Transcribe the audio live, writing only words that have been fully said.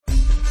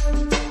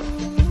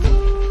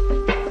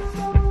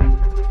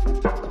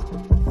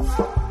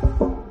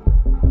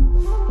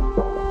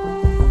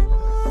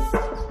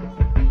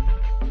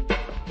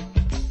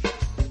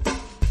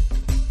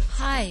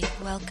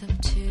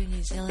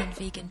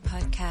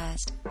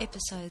Podcast,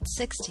 episode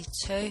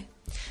 62.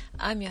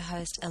 I'm your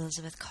host,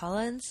 Elizabeth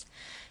Collins,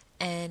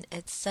 and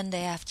it's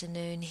Sunday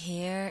afternoon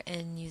here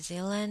in New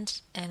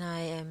Zealand, and I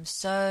am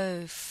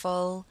so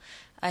full.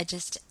 I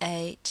just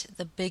ate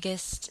the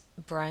biggest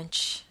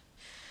brunch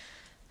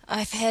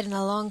I've had in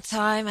a long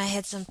time. I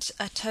had some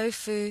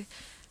tofu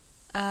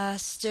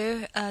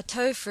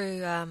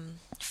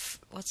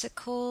what's it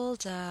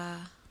called?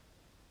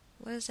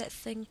 What is that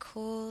thing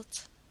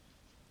called?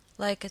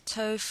 Like a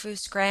tofu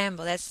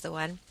scramble, that's the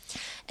one.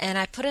 And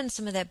I put in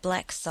some of that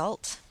black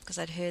salt because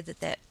I'd heard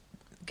that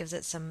gives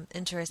it some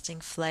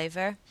interesting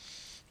flavor.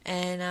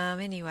 And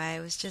anyway,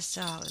 it was it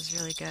was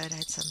really good. I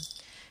had some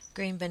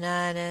green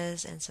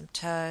bananas and some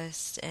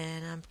toast,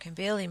 and I can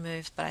barely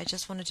move, but I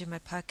just want to do my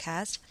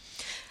podcast.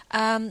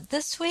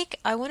 This week,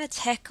 I want to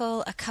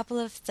tackle a couple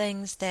of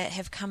things that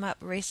have come up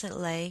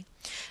recently.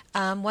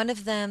 One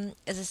of them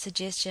is a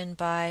suggestion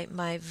by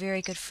my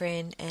very good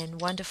friend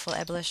and wonderful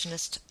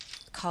abolitionist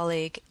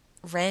colleague,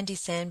 Randy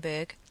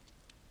Sandberg.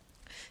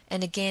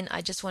 And again,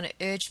 I just want to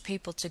urge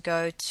people to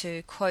go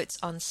to Quotes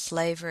on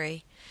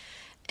Slavery.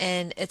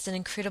 And it's an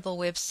incredible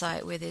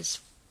website where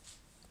there's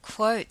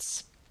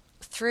quotes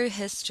through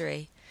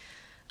history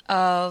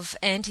of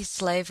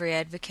anti-slavery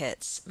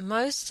advocates,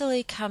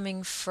 mostly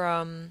coming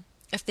from,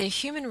 if they're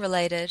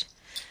human-related,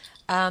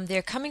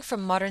 they're coming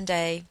from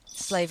modern-day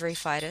slavery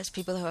fighters,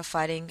 people who are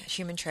fighting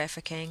human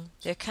trafficking.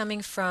 They're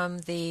coming from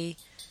the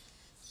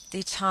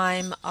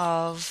time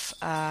of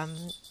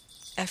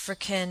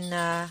African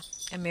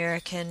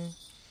American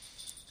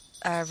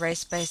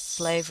race-based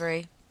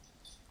slavery,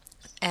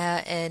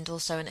 and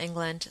also in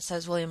England, so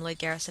is William Lloyd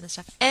Garrison and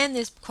stuff. And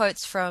there's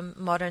quotes from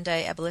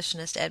modern-day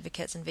abolitionist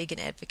advocates and vegan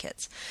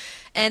advocates.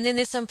 And then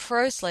there's some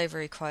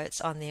pro-slavery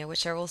quotes on there,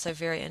 which are also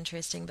very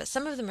interesting. But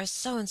some of them are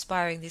so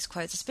inspiring, these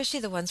quotes,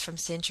 especially the ones from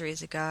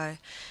centuries ago.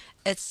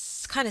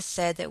 It's kind of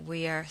sad that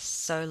we are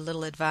so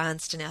little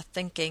advanced in our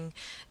thinking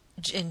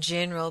in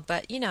general.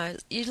 But, you know,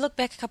 you look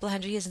back a couple of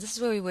hundred years, and this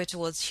is where we were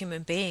towards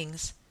human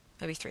beings.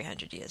 Maybe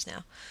 300 years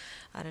now.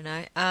 I don't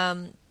know.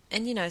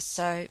 And, you know,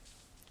 so...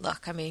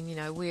 Look, I mean, you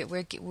know,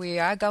 we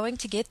are going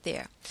to get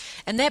there.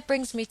 And that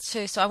brings me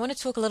to, so I want to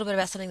talk a little bit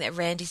about something that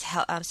Randy's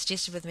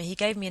suggested with me. He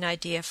gave me an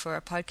idea for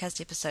a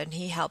podcast episode, and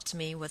he helped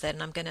me with it,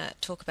 and I'm going to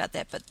talk about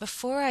that. But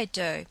before I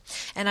do,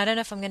 and I don't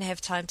know if I'm going to have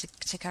time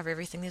to cover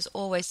everything, there's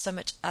always so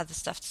much other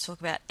stuff to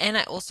talk about. And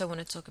I also want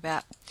to talk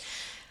about,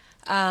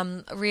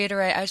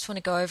 reiterate, I just want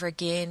to go over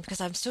again, because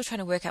I'm still trying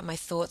to work out my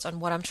thoughts on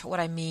what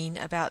I mean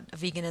about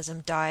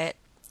veganism, diet,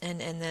 and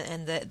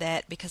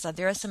that, because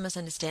there is some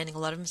misunderstanding, a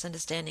lot of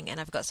misunderstanding, and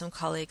I've got some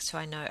colleagues who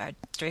I know are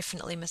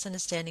definitely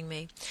misunderstanding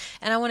me,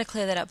 and I want to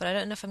clear that up, but I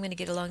don't know if I'm going to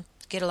get along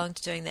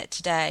to doing that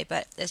today.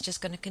 But it's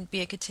just going to be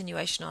a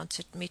continuation on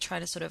to me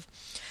trying to sort of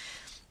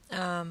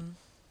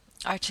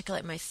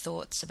articulate my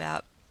thoughts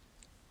about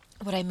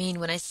what I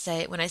mean when I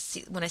see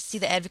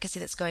the advocacy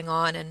that's going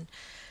on and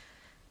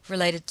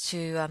related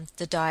to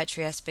the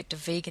dietary aspect of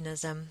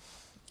veganism.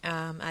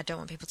 I don't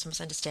want people to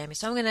misunderstand me,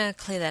 so I'm going to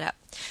clear that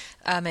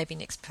up, maybe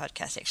next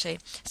podcast, actually.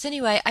 So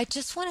anyway, I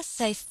just want to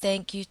say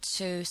thank you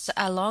to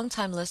a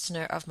long-time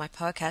listener of my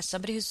podcast,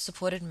 somebody who's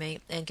supported me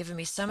and given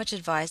me so much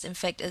advice. In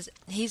fact,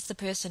 he's the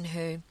person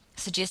who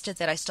suggested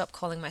that I stop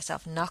calling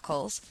myself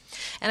Knuckles,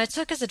 and I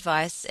took his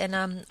advice, and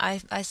I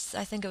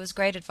think it was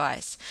great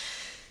advice.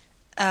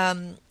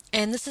 And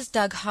this is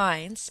Doug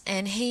Hines,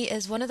 and he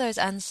is one of those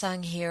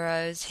unsung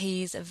heroes.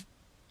 He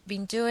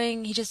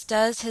just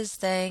does his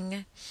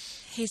thing.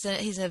 He's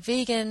a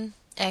vegan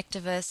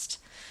activist.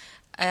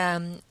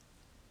 I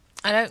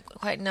don't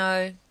quite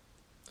know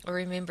or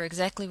remember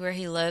exactly where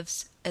he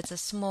lives. It's a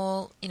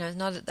small,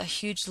 not a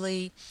huge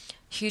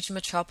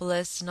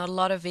metropolis, not a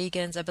lot of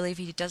vegans. I believe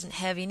he doesn't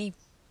have any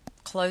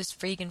close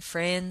vegan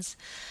friends.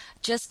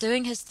 Just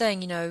doing his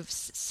thing,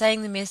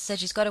 saying the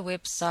message. He's got a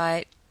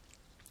website.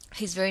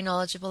 He's very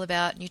knowledgeable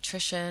about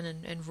nutrition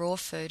and raw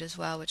food as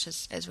well, which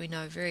is, as we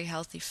know, very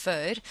healthy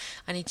food.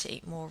 I need to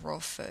eat more raw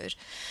food.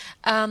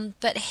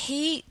 But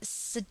he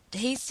said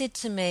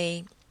to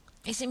me,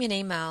 he sent me an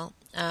email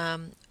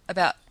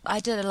about,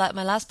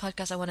 my last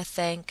podcast. I want to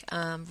thank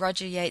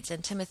Roger Yates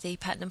and Timothy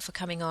Putnam for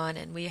coming on,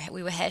 and we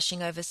were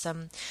hashing over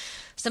some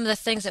of the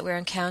things that we're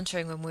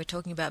encountering when we're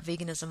talking about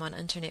veganism on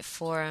internet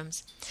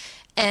forums.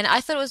 And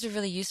I thought it was a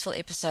really useful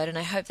episode, and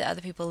I hope that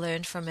other people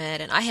learned from it.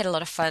 And I had a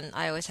lot of fun.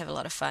 I always have a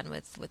lot of fun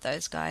with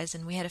those guys,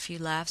 and we had a few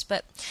laughs.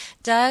 But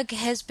Doug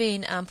has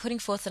been putting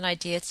forth an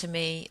idea to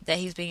me that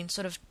he's been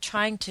sort of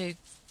trying to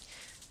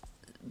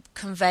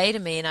convey to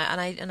me, and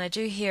I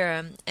do hear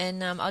him.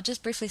 And I'll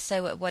just briefly say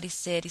what he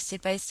said. He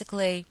said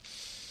basically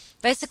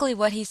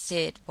what he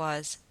said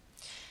was,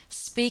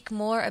 speak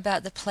more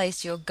about the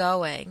place you're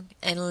going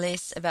and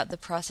less about the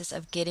process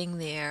of getting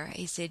there.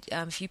 He said,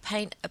 if you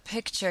paint a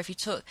picture, if you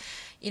talk,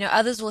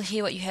 others will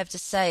hear what you have to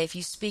say. If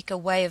you speak a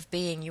way of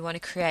being you want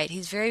to create.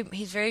 He's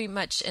very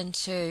much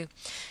into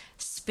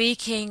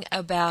speaking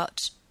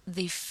about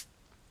the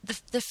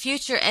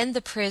future and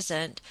the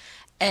present,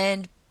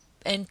 and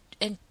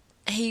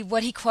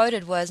what he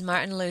quoted was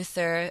Martin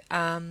Luther's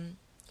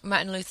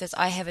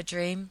 "I Have a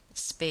Dream"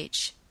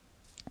 speech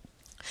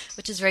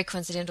which is very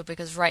coincidental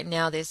because right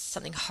now there's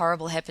something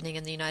horrible happening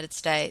in the United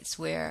States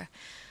where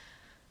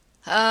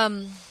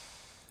um,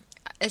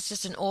 it's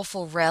just an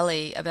awful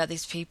rally about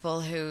these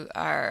people who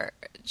are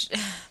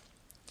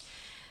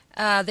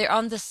they're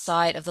on the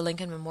site of the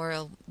Lincoln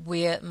Memorial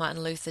where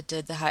Martin Luther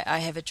did the I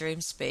Have a Dream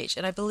speech,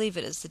 and I believe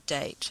it is the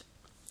date.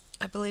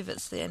 I believe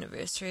it's the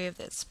anniversary of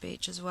that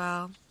speech as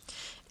well.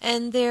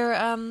 And they're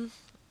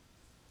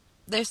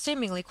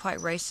seemingly quite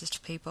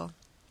racist people.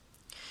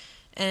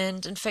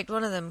 And in fact,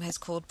 one of them has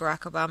called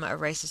Barack Obama a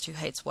racist who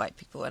hates white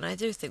people. And I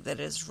do think that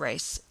it is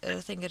race. I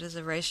think it is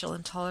a racial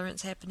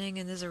intolerance happening,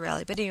 and there's a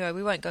rally. But anyway,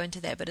 we won't go into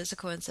that, but it's a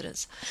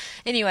coincidence.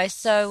 Anyway,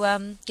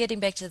 so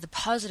getting back to the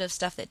positive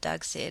stuff that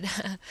Doug said,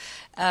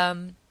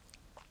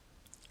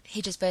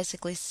 he just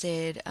basically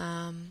said,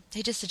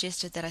 he just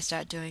suggested that I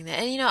start doing that.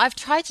 And I've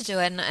tried to do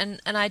it,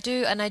 and I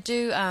do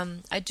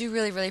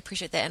really, really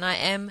appreciate that. And I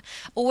am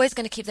always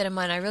going to keep that in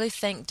mind. I really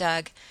thank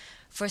Doug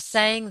for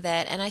saying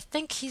that, and I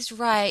think he's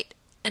right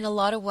in a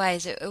lot of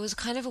ways. It was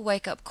kind of a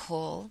wake-up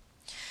call.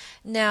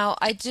 Now,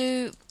 I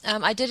did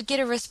get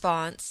a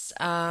response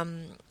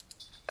from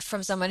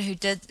someone who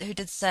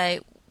did say,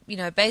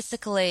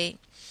 basically,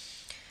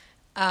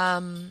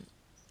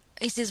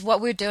 he says what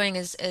we're doing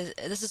is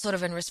this is sort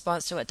of in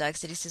response to what Doug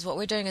said. He says what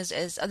we're doing is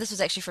this was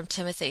actually from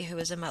Timothy, who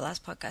was in my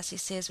last podcast. He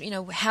says,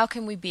 how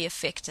can we be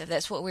effective?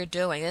 That's what we're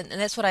doing, and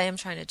that's what I am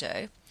trying to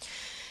do,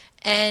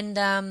 and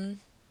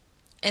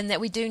that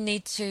we do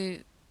need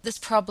to. This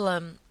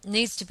problem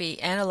needs to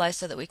be analyzed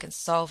so that we can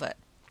solve it.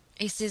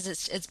 He says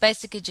it's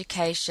basic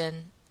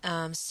education,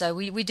 so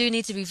we do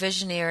need to be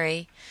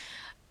visionary,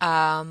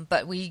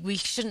 but we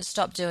shouldn't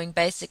stop doing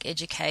basic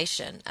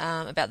education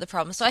about the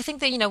problem. So I think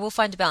that we'll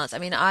find a balance. I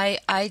mean, I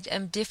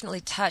am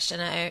definitely touched,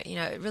 and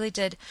it really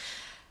did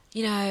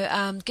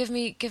give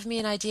me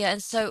an idea.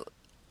 And so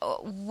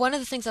one of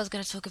the things I was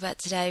going to talk about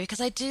today, because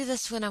I do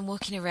this when I'm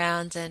walking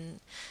around and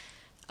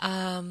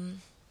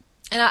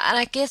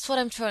I guess what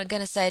I'm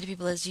going to say to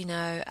people is,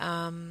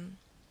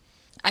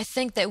 I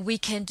think that we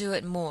can do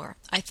it more.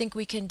 I think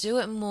we can do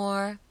it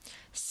more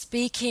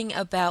speaking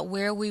about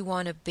where we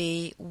want to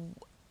be,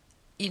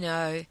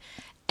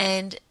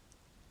 and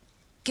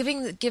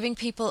giving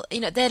people,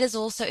 that is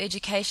also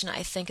education,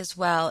 I think, as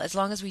well, as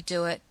long as we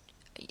do it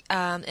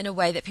in a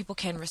way that people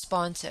can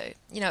respond to.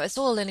 It's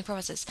all a learning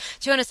process.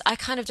 To be honest, I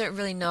kind of don't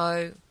really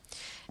know.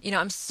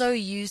 I'm so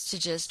used to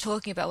just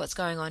talking about what's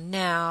going on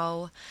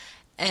now.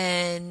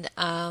 And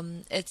I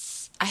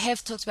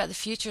have talked about the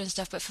future and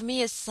stuff, but for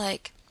me it's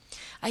like,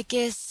 I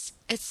guess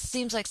it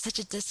seems like such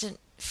a distant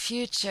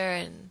future,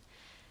 and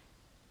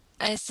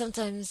I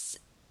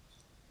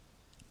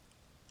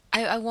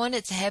want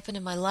it to happen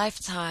in my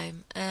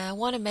lifetime, and I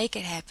want to make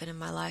it happen in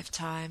my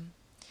lifetime.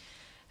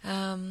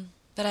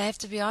 But I have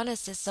to be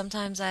honest, is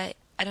sometimes I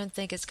don't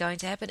think it's going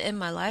to happen in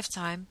my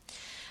lifetime.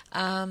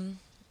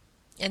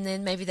 And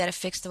then maybe that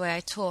affects the way I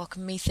talk,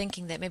 me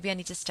thinking that maybe I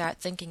need to start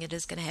thinking it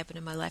is going to happen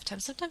in my lifetime.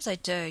 Sometimes I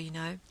do,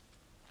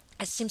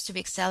 It seems to be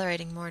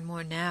accelerating more and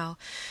more now.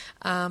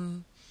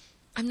 I'm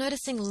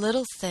noticing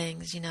little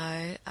things,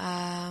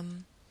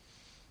 I'm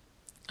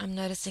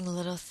noticing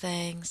little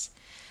things,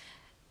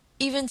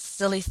 even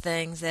silly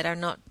things that are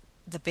not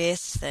the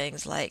best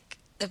things, like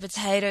the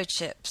potato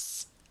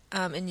chips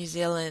in New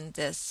Zealand,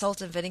 the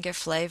salt and vinegar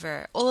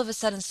flavor, all of a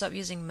sudden stop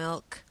using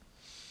milk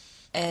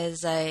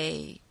as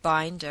a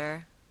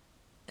binder,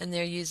 and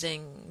they're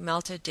using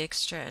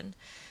maltodextrin.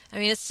 I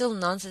mean, it's still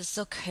nonsense, it's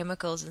still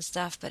chemicals and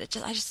stuff, but I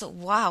just thought,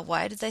 wow,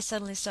 why did they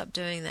suddenly stop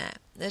doing that?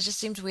 It just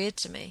seemed weird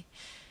to me.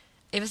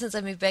 Ever since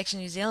I moved back to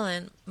New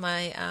Zealand,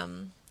 my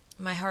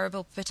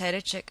horrible potato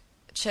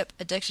chip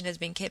addiction has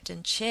been kept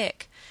in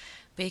check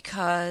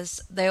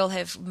because they all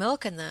have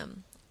milk in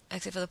them,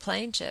 except for the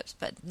plain chips.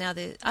 But now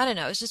I don't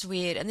know, it's just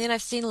weird. And then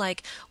I've seen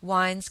like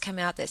wines come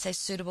out that say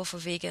suitable for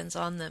vegans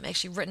on them,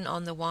 actually written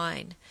on the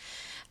wine.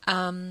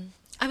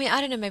 I mean,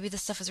 I don't know, maybe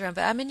this stuff is around,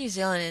 but I'm in New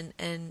Zealand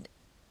and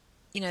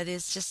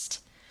there's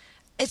just,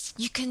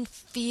 you can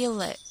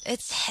feel it.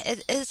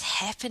 It is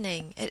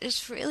happening. It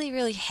is really,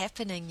 really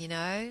happening,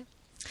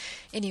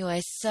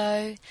 Anyway,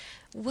 so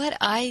what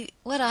I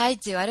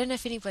do, I don't know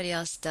if anybody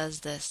else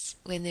does this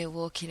when they're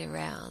walking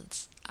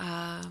around.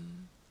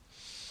 I'm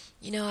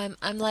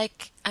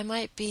like, I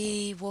might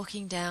be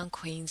walking down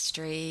Queen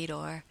Street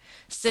or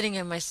sitting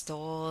in my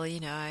stall,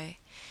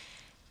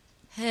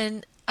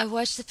 and I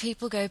watch the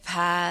people go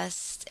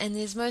past, and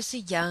there's mostly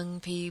young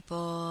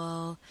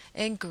people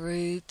in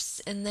groups,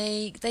 and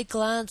they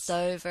glance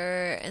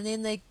over, and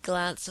then they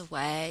glance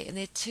away, and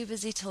they're too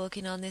busy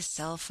talking on their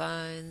cell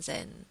phones,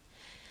 and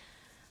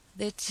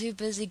they're too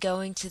busy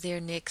going to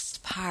their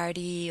next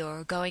party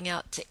or going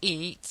out to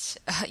eat,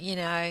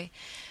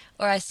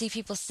 Or I see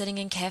people sitting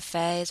in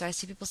cafes, or I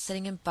see people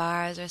sitting in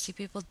bars, or I see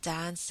people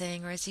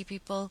dancing, or I see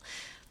people,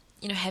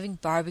 having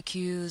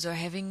barbecues, or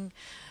having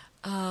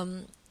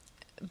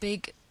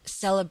big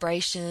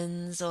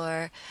celebrations,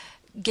 or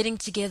getting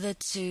together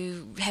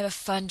to have a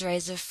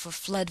fundraiser for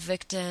flood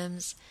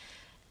victims.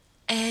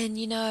 And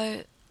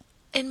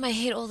in my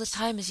head all the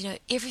time is,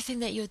 everything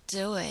that you're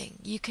doing,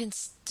 you can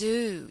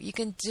do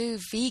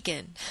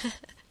vegan.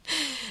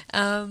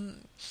 um,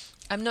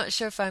 I'm not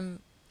sure if I'm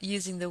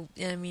using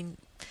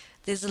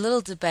there's a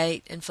little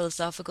debate in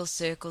philosophical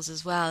circles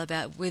as well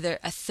about whether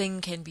a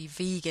thing can be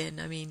vegan.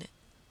 I mean,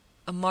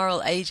 a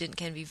moral agent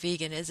can be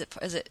vegan. Is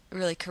it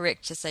really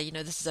correct to say,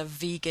 this is a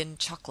vegan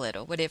chocolate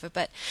or whatever?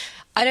 But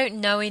I don't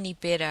know any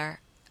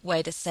better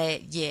way to say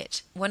it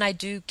yet. When I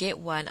do get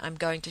one, I'm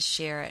going to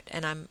share it,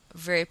 and I'm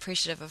very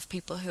appreciative of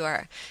people who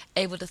are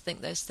able to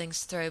think those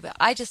things through. But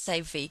I just say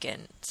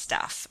vegan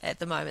stuff at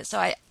the moment.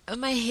 So in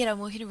my head, I'm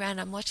walking around,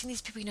 I'm watching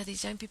these people,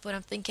 these young people, and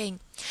I'm thinking,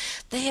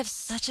 they have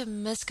such a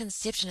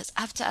misconception. It's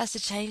up to us to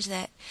change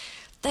that.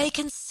 They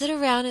can sit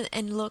around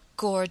and look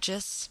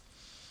gorgeous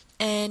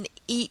and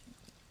eat,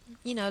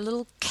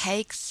 little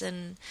cakes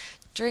and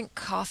drink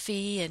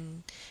coffee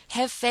and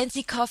have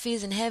fancy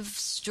coffees and have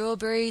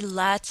strawberry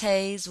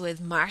lattes with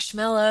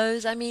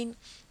marshmallows. I mean,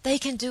 they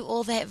can do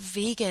all that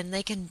vegan.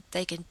 They can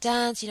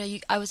dance.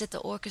 I was at the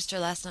orchestra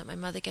last night. My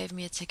mother gave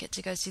me a ticket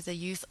to go see the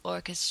youth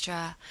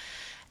orchestra.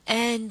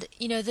 And,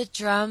 the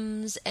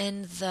drums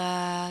and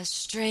the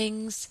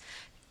strings,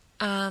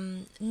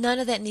 none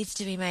of that needs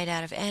to be made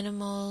out of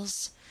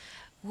animals.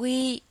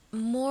 We,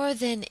 more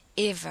than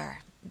ever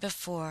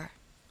before,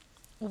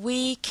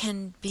 we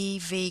can be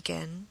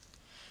vegan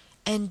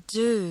and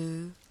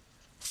do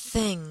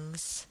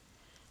things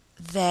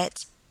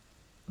that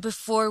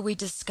before we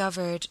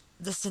discovered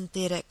the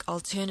synthetic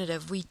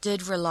alternative, we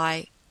did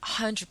rely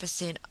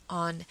 100%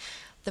 on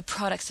the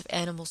products of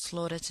animal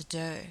slaughter to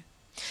do.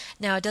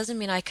 Now, it doesn't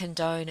mean I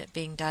condone it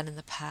being done in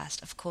the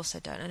past. Of course I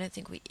don't. I don't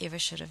think we ever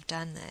should have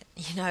done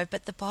that,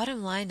 but the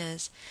bottom line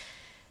is,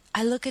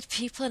 I look at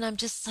people and I'm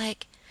just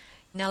like,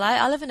 now,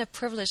 I live in a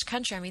privileged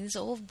country. I mean, these are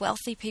all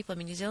wealthy people. I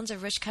mean, New Zealand's a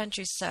rich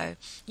country, so,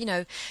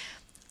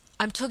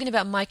 I'm talking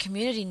about my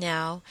community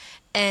now,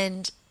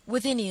 and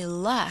with any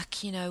luck,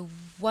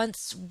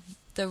 once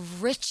the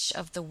rich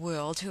of the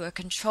world who are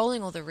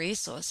controlling all the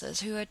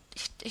resources, who are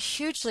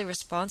hugely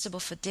responsible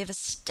for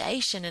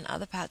devastation in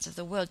other parts of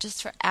the world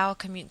just for our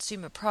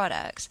consumer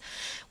products,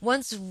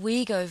 once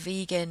we go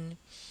vegan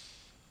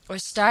or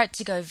start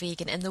to go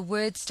vegan and the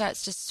word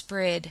starts to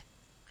spread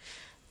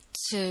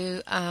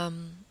to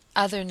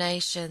other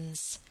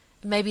nations,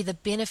 maybe the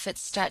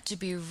benefits start to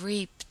be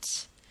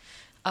reaped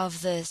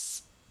of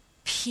this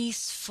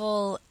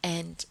peaceful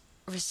and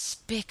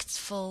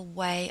respectful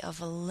way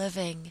of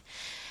living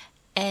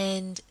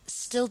and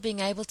still being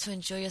able to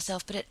enjoy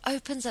yourself, but it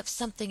opens up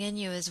something in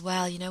you as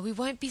well. We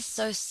won't be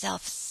so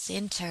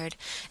self-centered.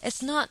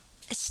 It's not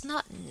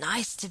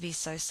nice to be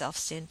so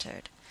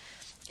self-centered.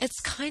 It's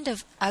kind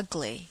of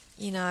ugly,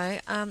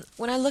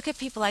 when I look at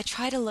people, I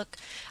try to look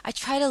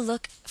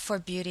for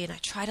beauty, and I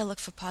try to look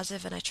for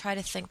positive, and I try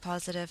to think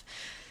positive.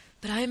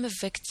 But I am a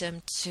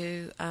victim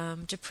to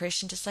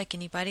depression, just like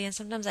anybody. And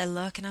sometimes I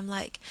look and I'm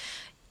like,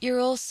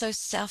 you're all so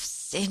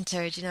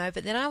self-centered,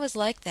 But then I was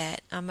like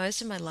that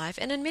most of my life,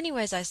 and in many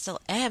ways I still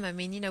am. I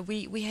mean,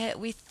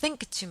 we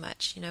think too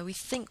much. We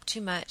think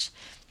too much.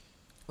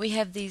 We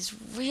have these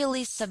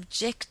really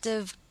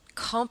subjective,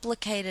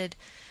 complicated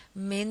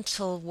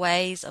mental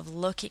ways of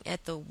looking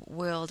at the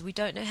world. We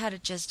don't know how to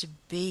just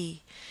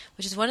be,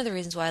 which is one of the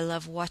reasons why I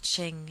love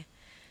watching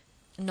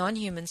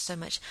non-humans so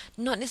much.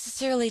 Not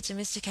necessarily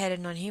domesticated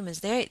non-humans.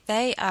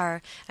 They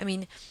are, I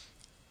mean,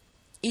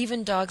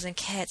 even dogs and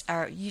cats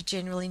are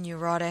generally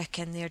neurotic,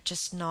 and they're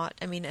just not,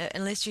 I mean,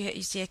 unless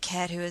you see a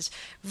cat who is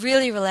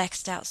really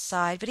relaxed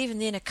outside, but even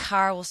then a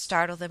car will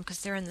startle them because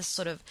they're in this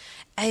sort of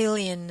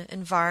alien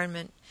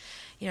environment,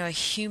 a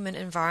human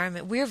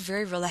environment. We're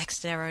very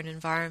relaxed in our own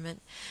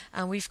environment.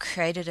 We've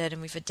created it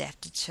and we've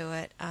adapted to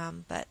it.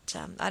 But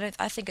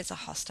I think it's a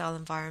hostile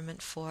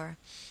environment for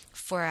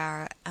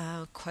our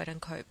quote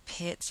unquote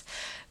pets.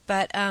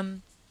 But I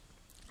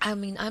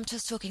mean, I'm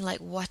just talking like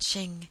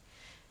watching.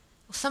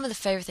 Some of the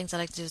favorite things I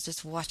like to do is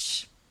just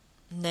watch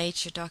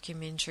nature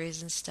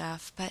documentaries and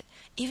stuff. But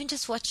even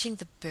just watching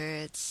the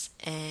birds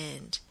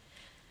and,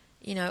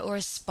 or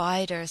a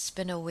spider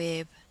spin a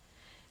web,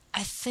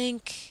 I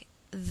think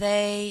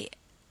they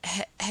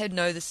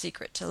know the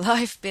secret to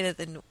life better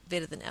than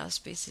our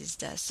species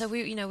does. So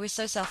we're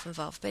so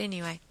self-involved. But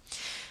anyway,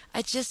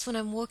 when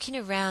I'm walking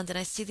around and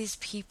I see these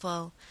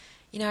people,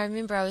 I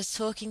remember I was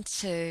talking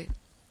to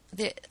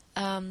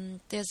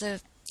there's a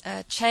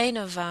chain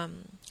of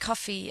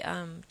coffee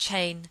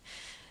chain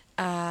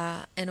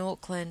in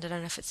Auckland. I don't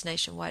know if it's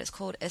nationwide. It's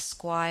called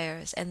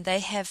Esquires, and they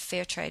have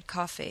fair trade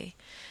coffee.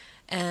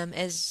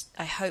 As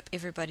I hope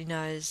everybody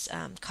knows,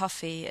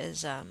 coffee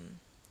is a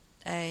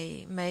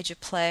major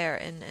player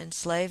in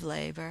slave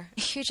labor.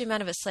 A huge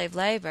amount of it's slave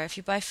labor. If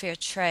you buy fair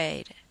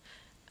trade,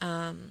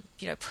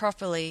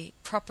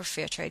 proper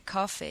fair trade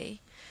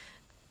coffee,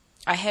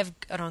 I have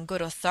it on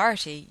good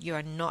authority, you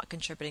are not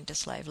contributing to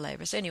slave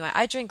labor. So anyway,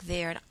 I drink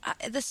there,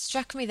 and this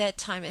struck me that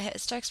time. It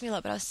strikes me a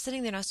lot. But I was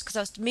sitting there, and because I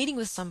was meeting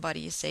with somebody,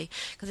 you see,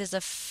 because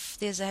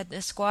there's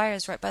a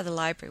Squires right by the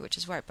library, which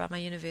is right by my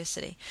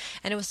university,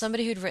 and it was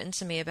somebody who'd written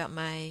to me about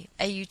my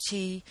AUT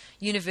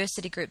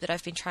university group that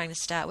I've been trying to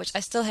start, which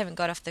I still haven't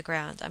got off the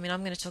ground. I mean,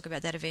 I'm going to talk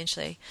about that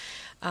eventually.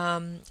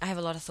 I have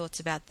a lot of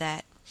thoughts about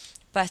that,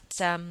 but.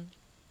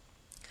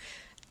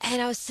 And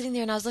I was sitting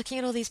there and I was looking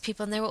at all these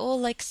people, and they were all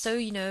like so,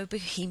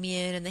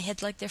 bohemian, and they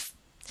had like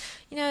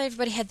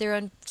everybody had their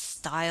own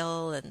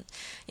style, and,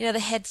 they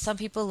had, some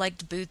people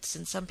liked boots,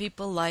 and some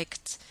people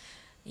liked,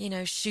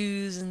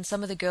 shoes, and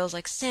some of the girls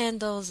liked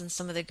sandals, and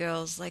some of the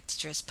girls liked to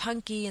dress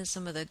punky, and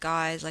some of the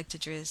guys liked to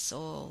dress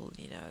all,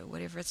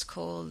 whatever it's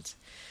called,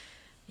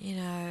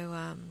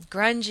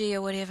 grungy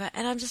or whatever.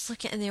 And I'm just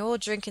looking, and they're all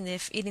eating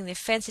their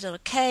fancy little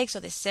cakes or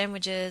their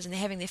sandwiches, and they're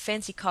having their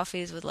fancy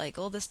coffees with like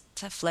all this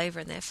tough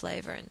flavor and their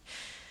flavor. And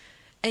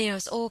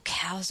it's all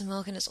cow's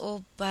milk, and it's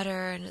all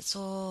butter, and it's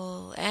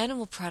all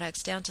animal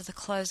products down to the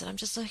clothes. And I'm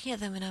just looking at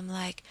them, and I'm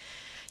like,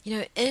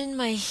 in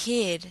my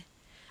head,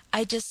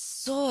 I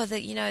just saw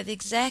that, the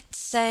exact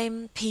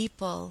same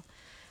people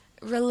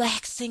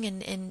relaxing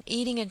and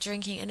eating and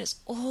drinking, and it's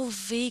all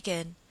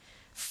vegan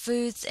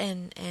foods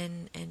and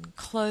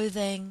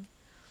clothing,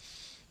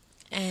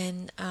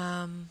 and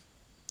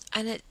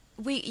that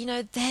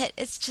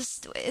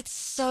it's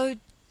so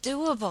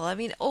doable. I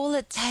mean, all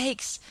it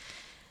takes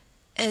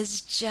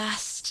is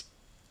just,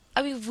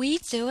 I mean, we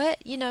do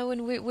it,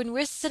 when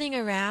we're sitting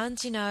around,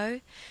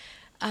 the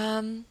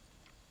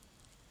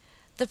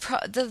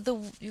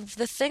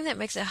thing that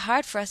makes it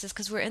hard for us is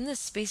because we're in this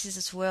species,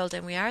 this world,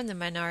 and we are in the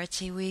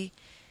minority.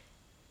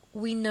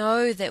 We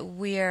know that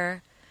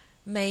we're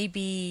maybe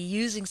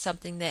using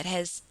something that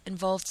has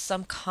involved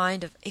some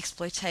kind of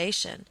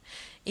exploitation,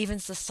 even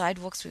the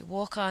sidewalks we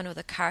walk on or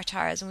the car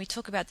tires. And we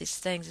talk about these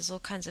things, there's all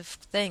kinds of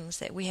things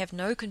that we have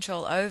no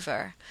control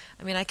over.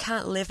 I mean, I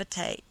can't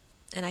levitate,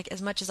 and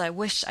as much as I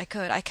wish I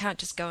could, I can't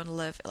just go and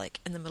live like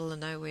in the middle of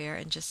nowhere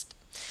and just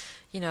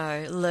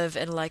live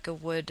in like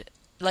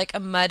a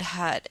mud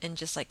hut, and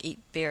just like eat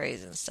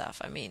berries and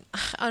stuff. I mean,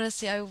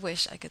 honestly, I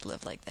wish I could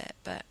live like that,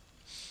 but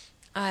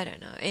I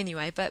don't know.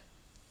 Anyway, but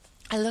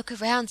I look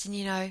around,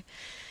 and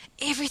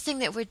everything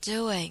that we're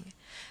doing,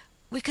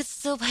 we could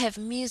still have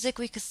music,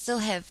 we could still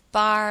have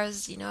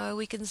bars,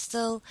 we can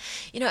still,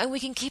 and we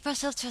can keep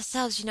ourselves to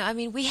ourselves, I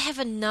mean, we have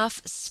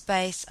enough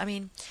space. I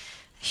mean,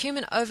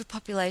 human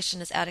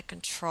overpopulation is out of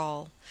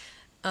control.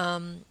 I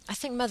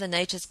think Mother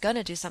Nature's going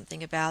to do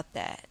something about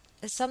that.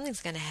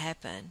 Something's going to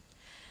happen.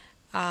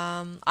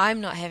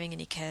 I'm not having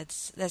any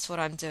kids. That's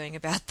what I'm doing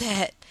about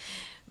that.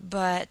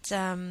 But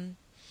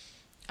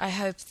I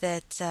hope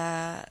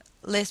that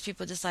less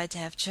people decide to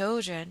have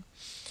children.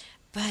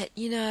 But,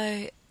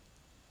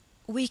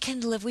 we can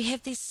live, we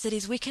have these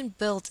cities, we can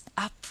build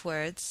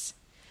upwards,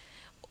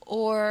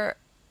 or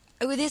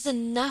there's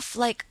enough,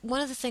 like,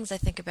 one of the things I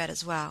think about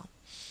as well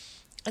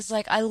is,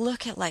 like, I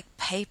look at, like,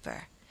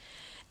 paper,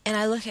 and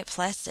I look at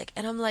plastic,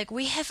 and I'm like,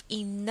 we have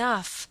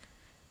enough,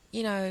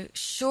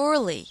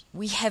 surely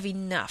we have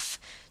enough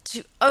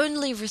to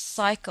only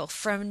recycle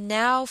from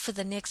now for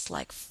the next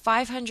like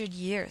 500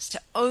 years, to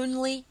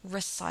only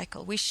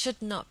recycle. We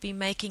should not be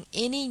making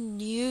any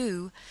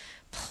new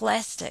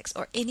plastics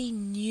or any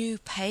new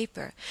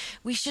paper.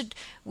 We should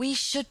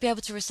be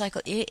able to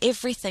recycle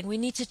everything. We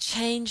need to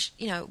change,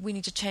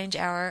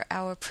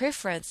 our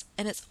preference,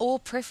 and it's all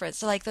preference.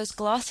 So like those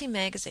glossy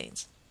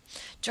magazines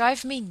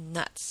drive me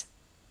nuts.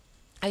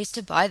 I used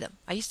to buy them.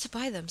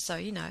 So,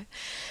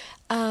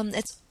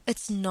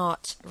 it's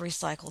not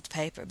recycled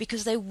paper,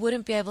 because they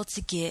wouldn't be able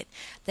to get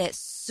that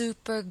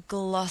super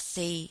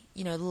glossy,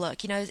 look.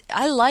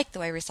 I like the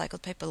way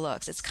recycled paper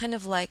looks. It's kind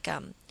of like,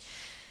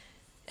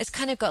 it's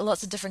kind of got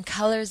lots of different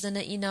colors in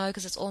it,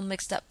 because it's all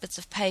mixed up bits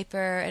of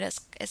paper, and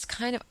it's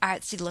kind of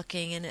artsy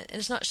looking, and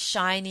it's not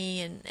shiny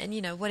and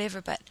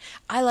whatever, but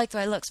I like the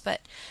way it looks.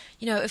 But,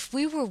 if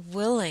we were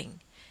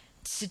willing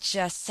to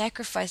just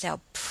sacrifice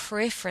our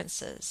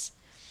preferences,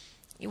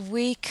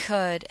 we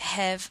could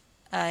have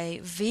a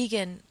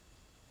vegan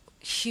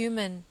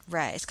human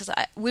race. Because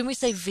when we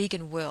say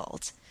vegan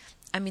world,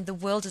 I mean the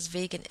world is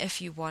vegan if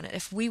you want it.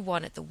 If we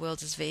want it, the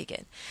world is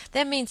vegan.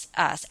 That means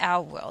us,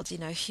 our world,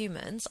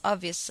 humans,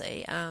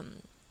 obviously.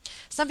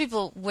 Some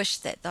people wish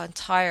that the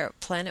entire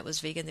planet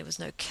was vegan. There was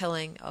no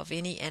killing of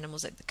any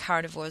animals, that the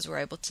carnivores were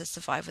able to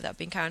survive without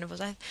being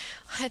carnivores. I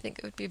think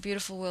it would be a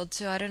beautiful world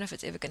too. I don't know if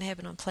it's ever going to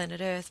happen on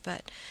planet Earth,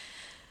 but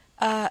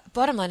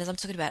bottom line is, I'm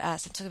talking about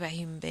us. I'm talking about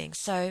human beings.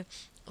 So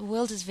the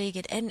world is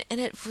vegan, and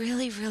it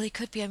really, really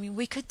could be. I mean,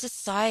 we could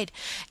decide,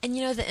 and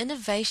the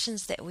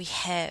innovations that we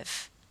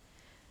have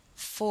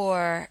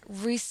for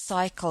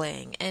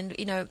recycling, and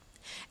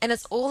and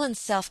it's all in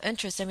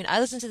self-interest. I mean,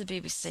 I listen to the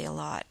BBC a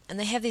lot, and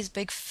they have these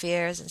big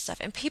fairs and stuff,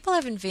 and people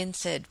have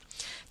invented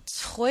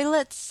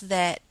toilets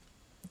that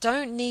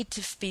don't need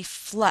to be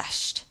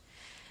flushed.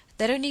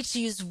 They don't need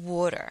to use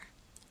water.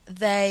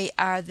 They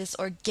are this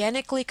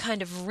organically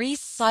kind of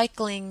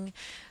recycling,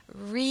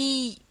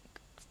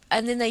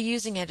 and then they're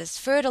using it as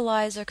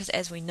fertilizer because,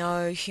 as we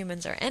know,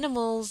 humans are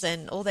animals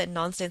and all that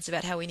nonsense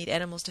about how we need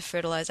animals to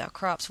fertilize our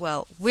crops.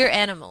 Well, we're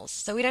animals,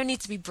 so we don't need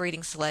to be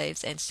breeding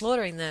slaves and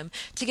slaughtering them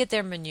to get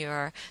their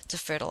manure to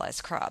fertilize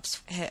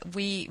crops.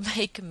 We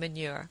make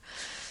manure.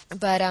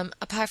 But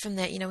apart from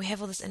that, we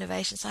have all this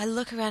innovation. So I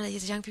look around at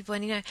these young people,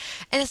 and and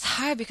it's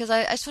hard because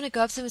I just want to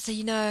go up to them and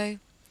say,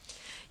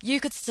 you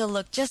could still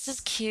look just as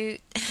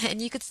cute,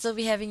 and you could still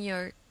be having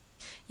your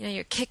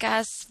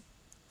kick-ass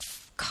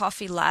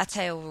coffee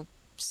latte or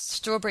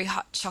strawberry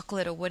hot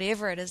chocolate or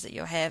whatever it is that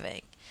you're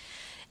having.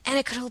 And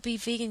it could all be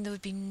vegan. There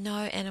would be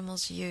no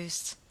animals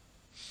used.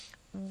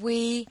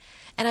 And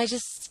I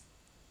just,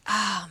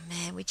 oh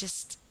man, we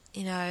just,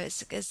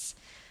 it's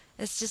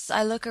just,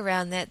 I look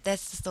around,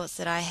 that's the thoughts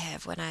that I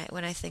have when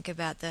I think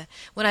about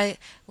when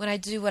I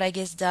do what I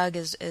guess Doug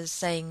is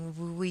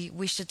saying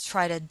we should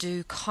try to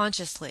do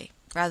consciously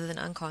rather than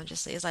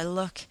unconsciously, as I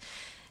look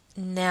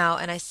now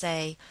and I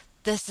say,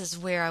 this is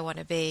where I want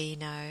to be,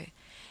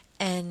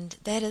 and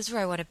that is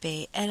where I want to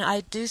be. And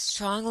I do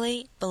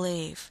strongly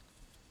believe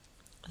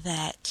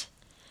that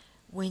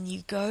when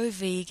you go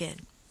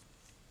vegan,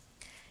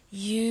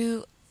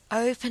 you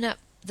open up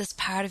this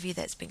part of you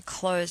that's been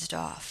closed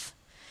off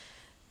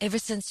ever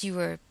since you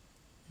were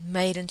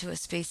made into a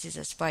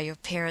species by your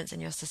parents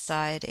and your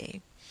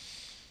society.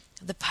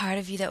 The part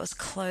of you that was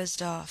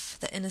closed off,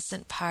 the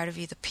innocent part of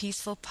you, the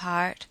peaceful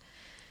part,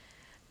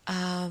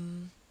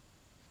 and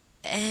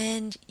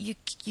you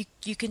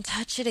can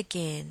touch it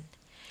again,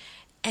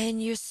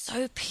 and you're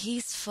so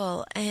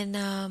peaceful, and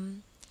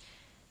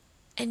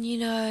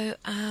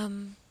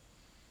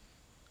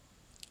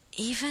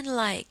even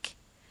like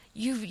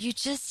you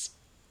just,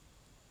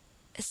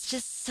 it's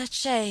just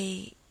such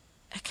a,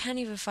 I can't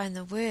even find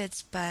the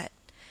words, but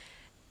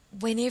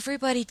when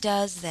everybody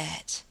does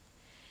that,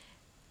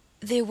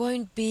 there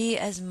won't be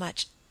as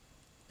much.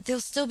 There'll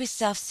still be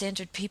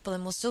self-centered people,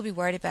 and we'll still be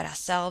worried about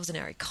ourselves and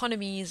our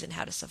economies and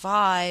how to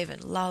survive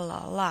and la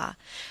la la.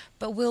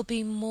 But we'll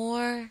be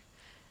more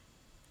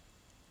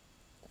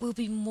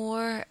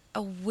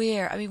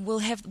aware. I mean,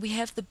 we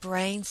have the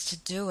brains to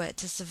do it,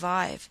 to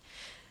survive,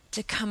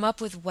 to come up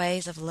with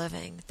ways of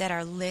living that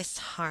are less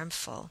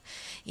harmful.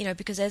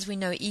 Because as we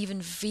know,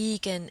 even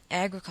vegan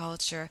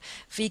agriculture,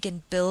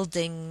 vegan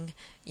building,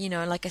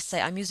 like I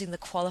say, I'm using the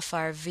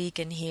qualifier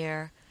vegan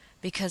here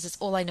because it's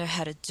all I know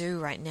how to do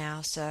right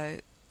now. So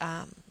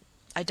I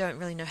don't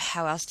really know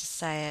how else to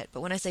say it.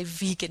 But when I say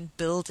vegan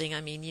building,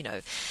 I mean,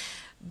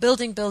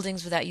 building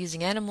buildings without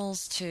using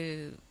animals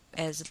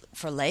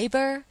for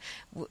labor,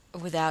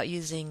 without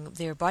using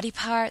their body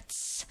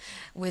parts,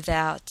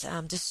 without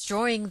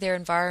destroying their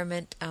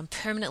environment,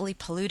 permanently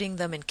polluting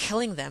them and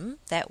killing them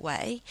that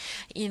way.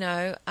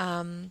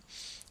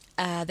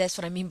 That's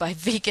what I mean by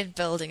vegan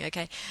building,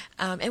 okay?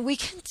 And we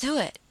can do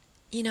it,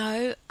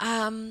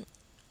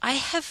 I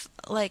have,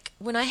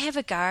 when I have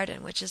a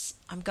garden, which is,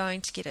 I'm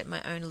going to get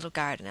my own little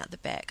garden out the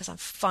back because I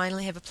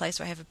finally have a place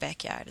where I have a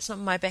backyard. It's not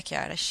my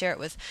backyard. I share it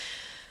with,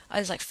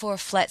 there's 4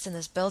 flats in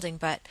this building,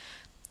 but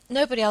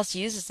nobody else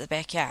uses the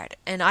backyard.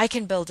 And I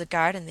can build a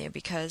garden there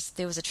because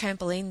there was a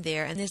trampoline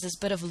there, and there's this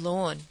bit of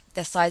lawn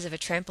the size of a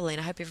trampoline.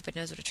 I hope everybody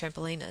knows what a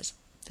trampoline is.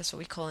 That's what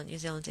we call it in New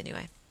Zealand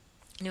anyway.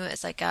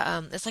 It's like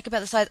about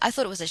the size. I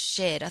thought it was a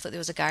shed. I thought there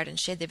was a garden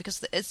shed there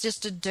because it's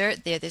just a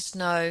dirt there. There's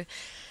no...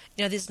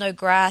 there's no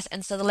grass,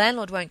 and so the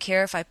landlord won't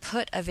care if I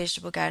put a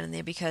vegetable garden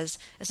there because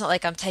it's not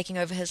like I'm taking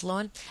over his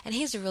lawn. And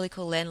he's a really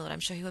cool landlord, I'm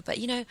sure he would. But,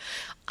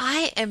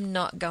 I am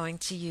not going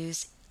to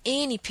use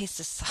any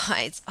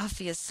pesticides,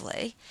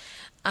 obviously.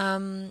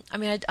 I'm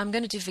going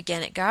to do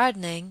organic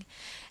gardening.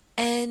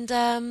 And,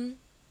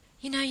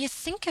 you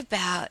think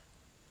about,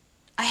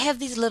 I have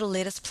these little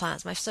lettuce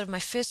plants. My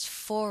first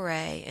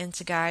foray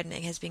into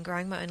gardening has been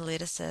growing my own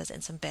lettuces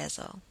and some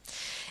basil.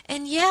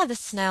 And yeah, the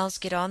snails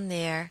get on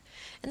there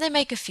and they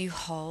make a few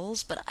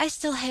holes, but I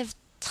still have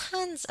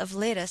tons of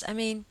lettuce. I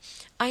mean,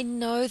 I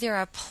know there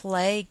are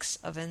plagues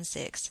of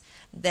insects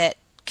that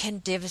can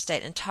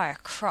devastate entire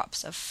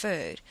crops of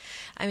food.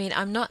 I mean,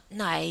 I'm not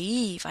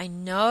naive. I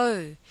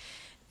know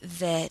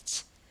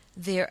that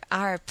there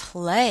are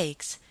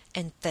plagues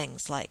and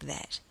things like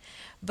that.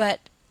 But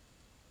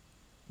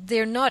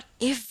they're not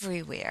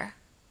everywhere,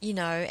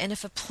 and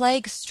if a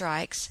plague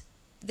strikes,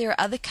 there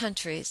are other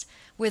countries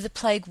where the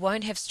plague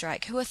won't have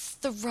struck who are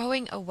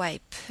throwing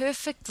away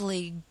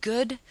perfectly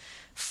good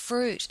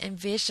fruit and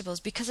vegetables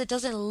because it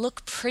doesn't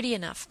look pretty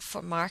enough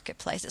for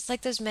marketplace. It's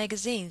like those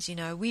magazines, we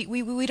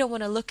don't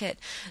want to look at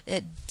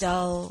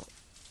dull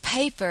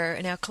paper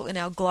in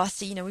our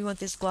glossy, we want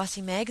these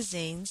glossy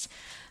magazines.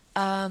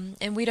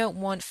 And we don't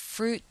want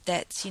fruit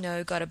that's,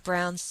 got a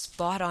brown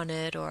spot on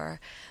it or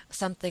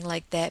something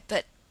like that.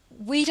 But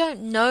we don't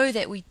know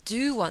that we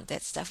do want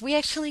that stuff. We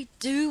actually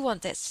do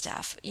want that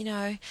stuff,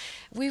 We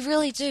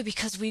really do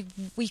because we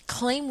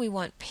claim we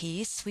want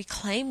peace. We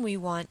claim we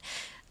want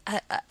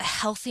a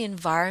healthy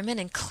environment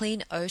and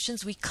clean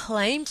oceans. We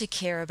claim to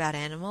care about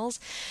animals.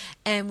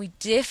 And we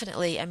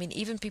definitely,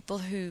 even people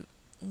who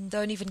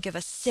don't even give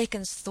a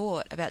second's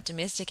thought about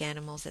domestic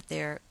animals that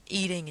they're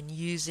eating and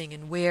using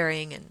and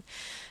wearing and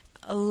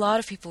a lot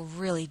of people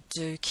really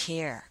do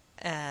care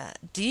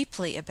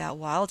deeply about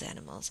wild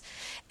animals,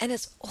 and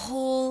it's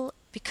all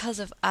because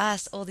of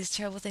us. All these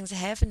terrible things are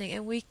happening,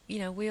 and we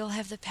all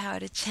have the power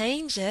to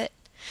change it.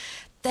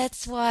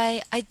 That's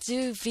why I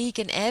do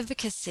vegan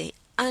advocacy,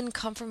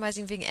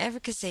 uncompromising vegan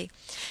advocacy.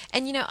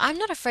 And I'm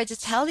not afraid to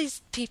tell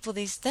these people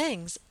these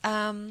things.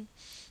 I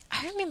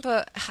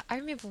remember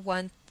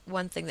one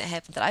thing that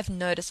happened that I've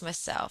noticed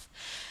myself.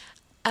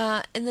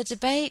 In the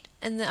debate,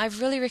 and I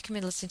really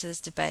recommend listening to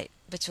this debate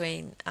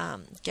between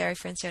Gary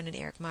Francione and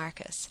Eric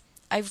Marcus.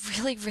 I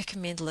really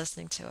recommend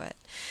listening to it.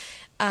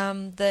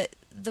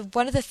 The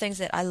one of the things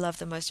that I love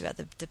the most about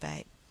the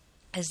debate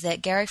is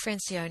that Gary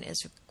Francione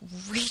is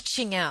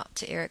reaching out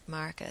to Eric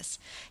Marcus.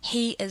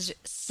 He is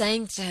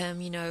saying to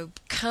him,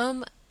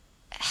 come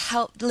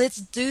help, let's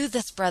do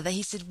this, brother.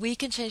 He said, we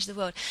can change the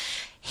world.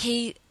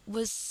 He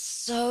was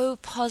so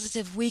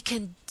positive, we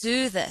can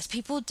do this.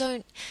 People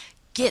don't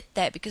get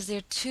that because they're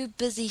too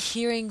busy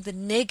hearing the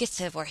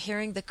negative or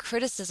hearing the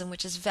criticism,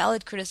 which is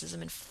valid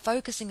criticism, and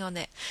focusing on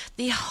that.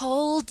 The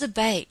whole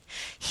debate,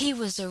 he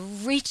was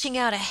reaching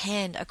out a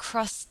hand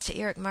across to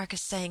Eric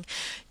Marcus saying,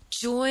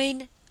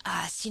 join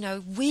us,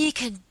 we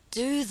can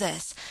do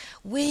this.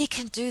 We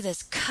can do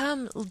this.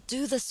 Come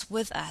do this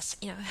with us.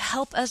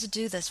 Help us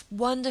do this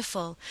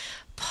wonderful,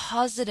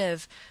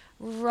 positive,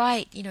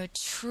 right,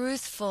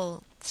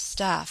 truthful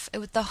stuff.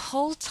 The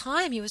whole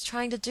time he was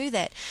trying to do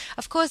that.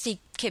 Of course, he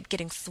kept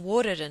getting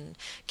thwarted and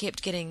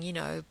kept getting,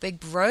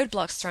 big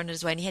roadblocks thrown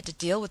his way, and he had to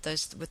deal with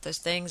those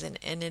things. And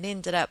it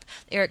ended up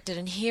Eric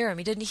didn't hear him.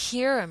 He didn't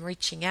hear him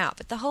reaching out.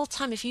 But the whole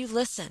time, if you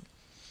listen,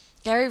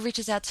 Gary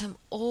reaches out to him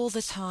all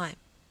the time.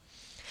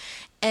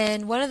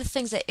 And one of the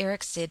things that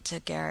Eric said to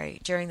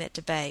Gary during that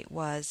debate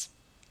was,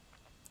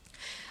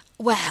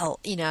 well,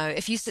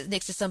 if you sit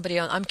next to somebody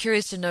I'm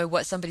curious to know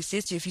what somebody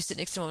says to you if you sit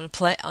next to them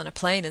on a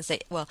plane and say,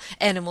 well,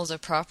 animals are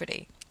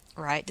property,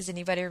 right? Does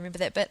anybody remember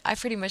that bit? I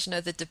pretty much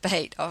know the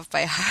debate off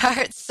by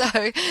heart, so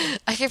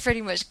I can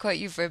pretty much quote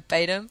you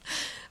verbatim.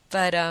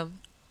 But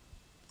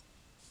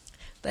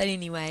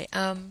anyway,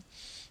 and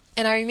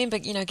I remember,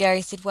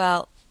 Gary said,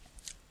 well,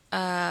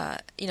 I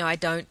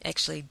don't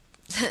actually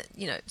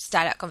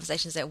start out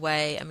conversations that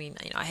way. I mean,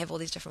 I have all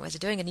these different ways of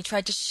doing it. And he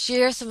tried to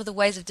share some of the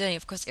ways of doing it.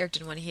 Of course, Eric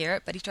didn't want to hear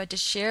it, but he tried to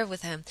share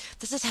with him.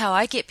 This is how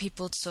I get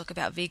people to talk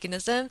about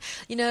veganism.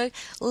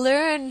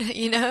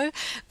 Learn.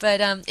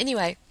 But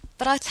anyway,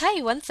 but I'll tell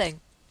you one thing.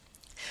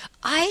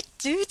 I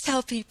do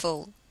tell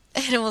people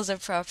animals are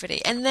property,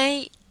 and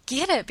they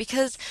get it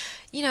because,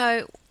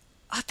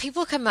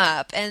 people come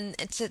up and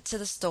to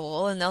the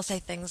stall and they'll say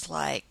things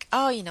like,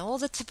 oh, all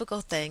the typical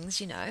things,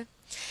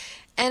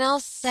 And I'll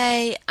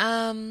say,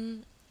 I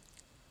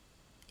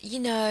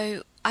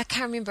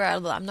can't remember,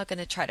 I'm not going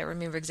to try to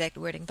remember exact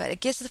wording, but it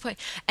gets to the point.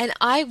 And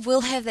I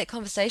will have that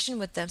conversation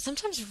with them,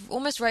 sometimes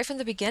almost right from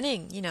the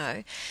beginning,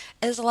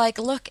 is like,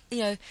 look,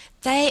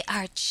 they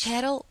are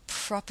chattel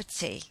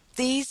property.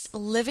 These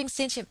living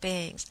sentient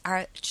beings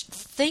are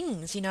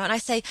things, and I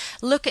say,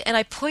 look, and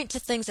I point to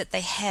things that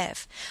they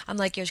have. I'm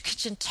like your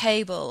kitchen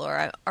table,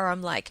 or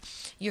I'm like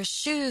your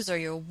shoes or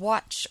your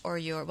watch or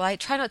well, I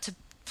try not to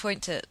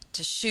point to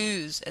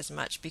shoes as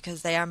much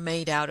because they are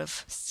made out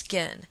of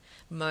skin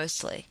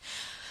mostly.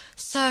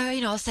 So,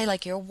 I'll say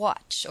like your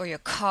watch or your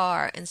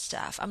car and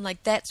stuff. I'm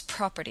like, that's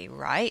property,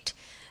 right?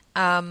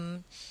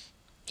 And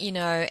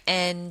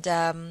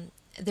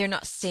they're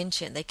not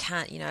sentient. They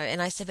can't,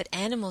 and I said, but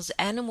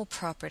animal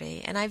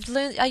property. And I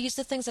use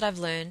the things that I've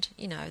learned,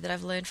 that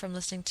I've learned from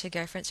listening to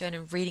Gary Francione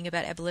and reading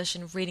about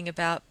abolition, reading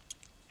about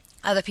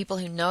other people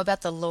who know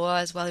about the law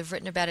as well, who've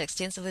written about it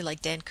extensively,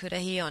 like Dan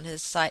Cudahy on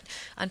his site,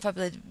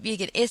 Unpopular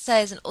Vegan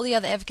Essays, and all the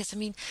other advocates. I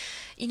mean,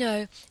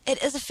 it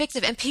is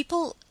effective. And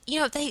people,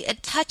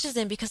 it touches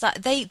them because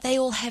they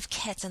all have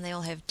cats and they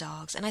all have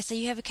dogs. And I say,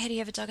 you have a cat, you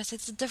have a dog. I say,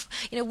 it's a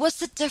different, what's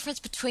the difference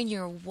between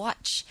your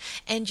watch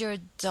and your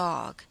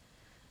dog?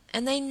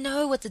 And they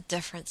know what the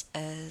difference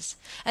is.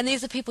 And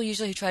these are people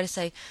usually who try to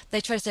say,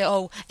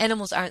 oh,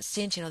 animals aren't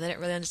sentient, or they don't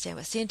really understand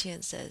what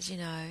sentience is,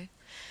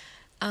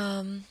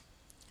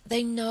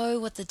 They know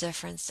what the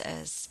difference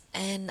is.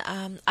 And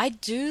I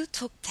do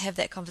have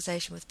that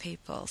conversation with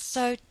people.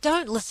 So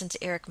don't listen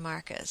to Eric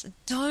Marcus.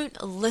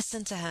 Don't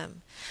listen to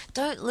him.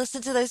 Don't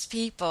listen to those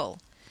people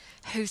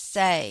who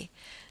say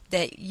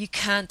that you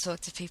can't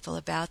talk to people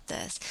about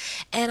this.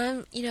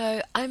 And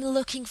I'm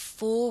looking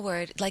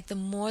forward, like the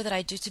more that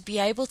I do, to be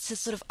able to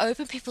sort of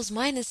open people's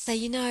mind and say,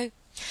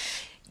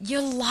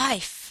 your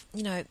life,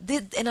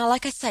 and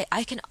like I say,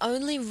 I can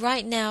only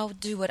right now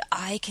do what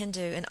I can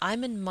do. And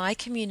I'm in my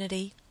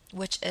community,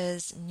 which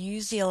is New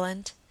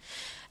Zealand.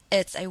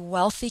 It's a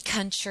wealthy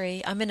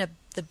country. I'm in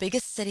the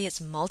biggest city. It's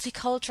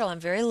multicultural. I'm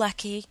very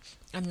lucky.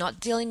 I'm not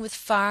dealing with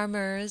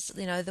farmers,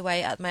 the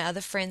way my other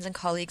friends and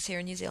colleagues here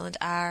in New Zealand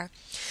are.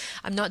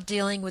 I'm not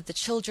dealing with the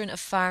children of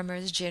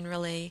farmers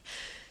generally,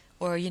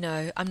 or,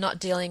 I'm not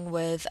dealing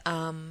with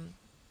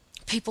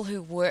people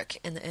who work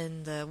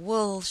in the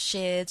wool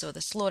sheds or the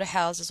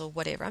slaughterhouses or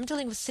whatever. I'm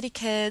dealing with city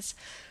kids,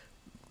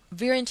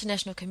 very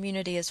international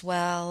community as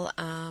well.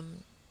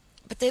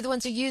 but they're the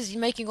ones who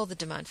making all the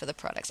demand for the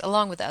products,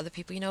 along with the other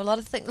people. A lot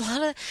of things,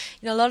 a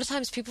lot of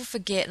times people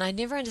forget, and I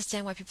never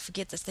understand why people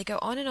forget this. They go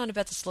on and on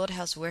about the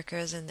slaughterhouse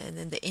workers and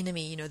the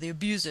enemy, the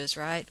abusers,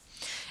 right?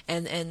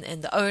 And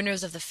the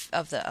owners of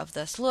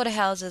the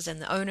slaughterhouses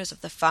and the owners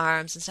of the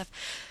farms and stuff,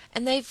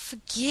 and they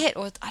forget,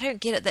 or I don't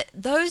get it, that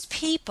those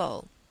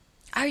people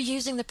are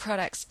using the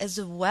products as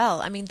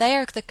well. I mean, they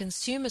are the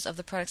consumers of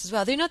the products as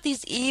well. They're not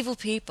these evil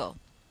people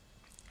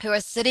who are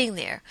sitting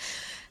there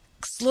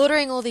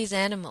slaughtering all these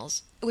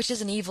animals, which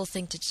is an evil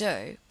thing to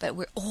do, but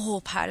we're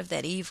all part of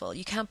that evil.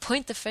 You can't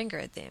point the finger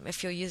at them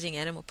if you're using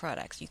animal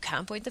products. You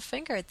can't point the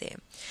finger at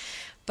them.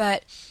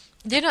 But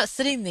they're not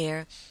sitting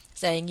there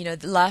saying,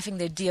 laughing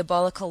their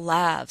diabolical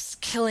laughs,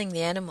 killing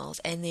the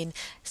animals, and then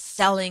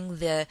selling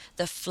the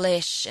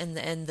flesh and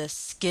the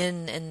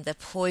skin and the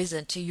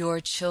poison to your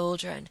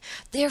children.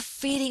 They're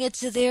feeding it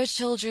to their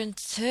children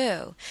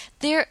too.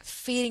 They're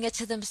feeding it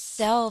to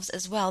themselves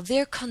as well.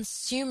 They're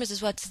consumers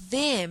as well to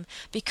them,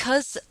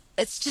 because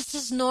it's just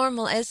as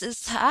normal as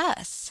is to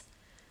us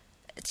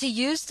to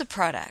use the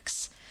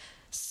products.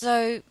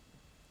 So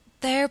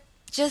they're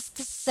just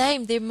the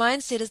same. Their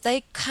mindset is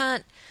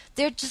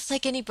they're just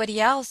like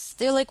anybody else.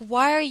 They're like,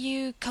 why are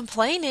you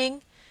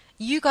complaining?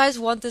 You guys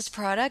want this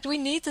product. We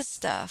need this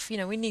stuff. We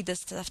need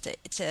this stuff to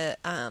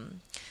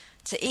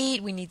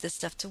eat. We need this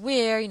stuff to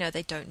wear.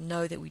 They don't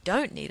know that we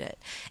don't need it.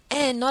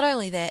 And not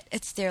only that,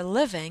 it's their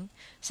living.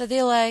 So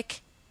they're like,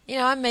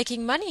 I'm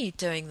making money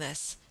doing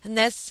this. And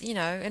that's,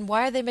 and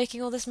why are they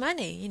making all this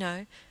money?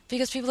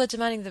 Because people are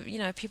demanding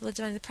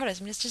the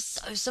products. I mean, it's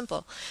just so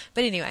simple.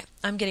 But anyway,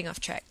 I'm getting off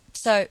track.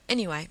 So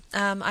anyway,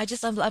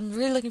 I'm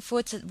really looking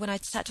forward to when I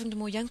start talking to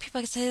more young people.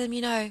 I can say to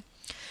them,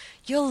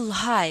 your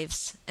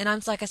lives,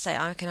 and like I say,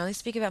 I can only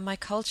speak about my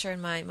culture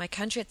and my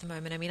country at the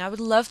moment. I mean, I would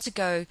love to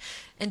go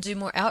and do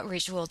more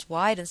outreach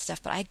worldwide and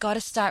stuff, but I got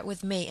to start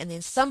with me, and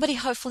then somebody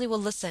hopefully will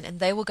listen, and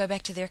they will go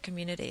back to their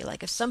community.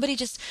 Like if somebody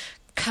just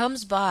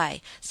comes by,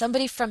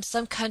 somebody from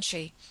some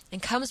country,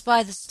 and comes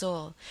by the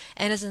stall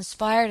and is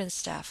inspired and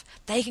stuff,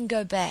 they can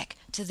go back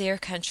to their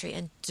country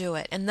and do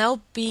it, and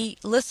they'll be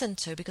listened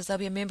to because they'll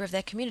be a member of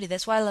that community.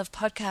 That's why I love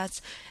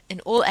podcasts in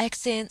all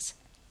accents,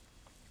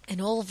 in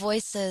all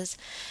voices,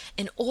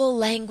 in all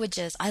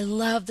languages. I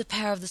love the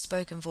power of the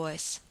spoken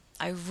voice.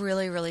 I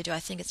really, really do. I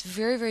think it's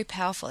very, very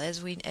powerful.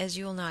 As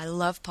you all know, I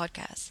love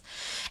podcasts.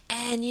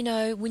 And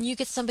when you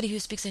get somebody who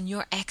speaks in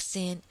your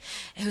accent,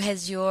 who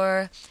has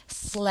your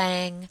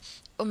slang,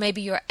 or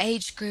maybe your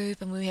age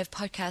group, and we have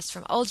podcasts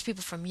from older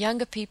people, from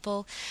younger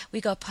people. We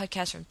got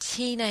podcasts from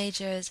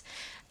teenagers.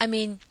 I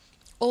mean,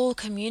 all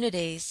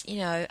communities,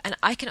 and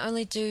I can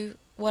only do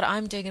what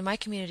I'm doing in my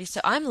community. So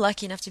I'm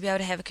lucky enough to be able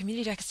to have a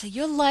community. I can say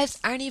your lives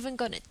aren't even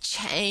going to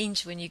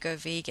change when you go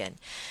vegan.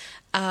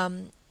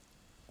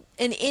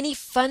 In any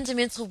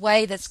fundamental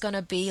way that's going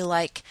to be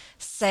like,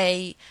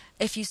 say,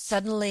 if you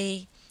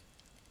suddenly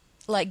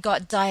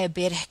got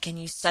diabetic and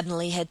you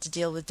suddenly had to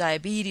deal with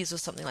diabetes or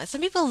something like that.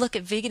 Some people look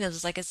at veganism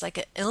as it's like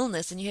an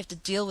illness and you have to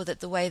deal with it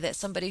the way that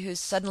somebody who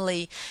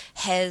suddenly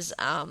has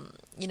a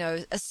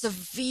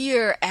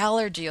severe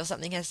allergy or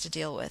something has to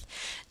deal with.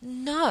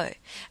 No.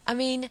 I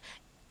mean,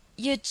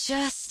 you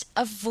just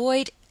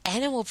avoid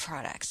animal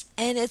products,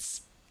 and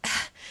it's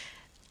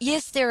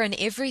yes, they're in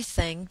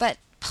everything, but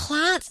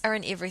plants are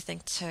in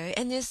everything too,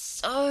 and there's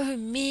so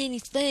many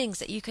things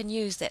that you can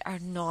use that are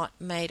not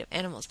made of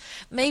animals.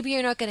 Maybe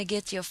you're not going to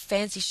get your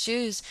fancy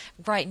shoes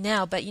right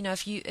now, but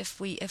if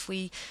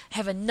we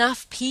have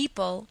enough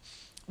people,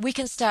 we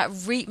can start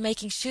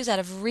making shoes out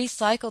of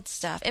recycled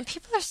stuff. And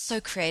people are so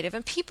creative,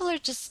 and people are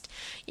just,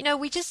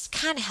 we just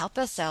can't help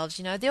ourselves.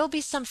 There'll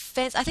be some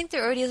fancy, I think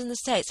there already is in the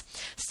States,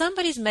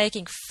 somebody's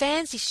making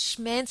fancy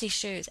schmancy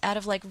shoes out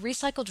of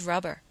recycled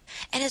rubber,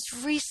 and it's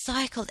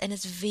recycled and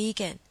it's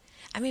vegan.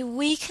 I mean,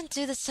 we can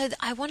do this. So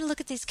I want to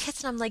look at these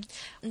kids, and I'm like,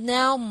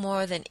 now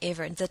more than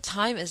ever, the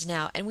time is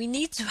now, and we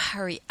need to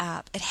hurry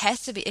up. It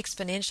has to be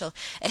exponential.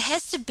 It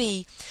has to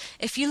be,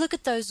 if you look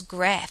at those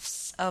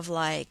graphs of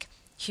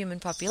human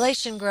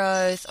population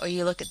growth, or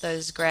you look at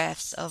those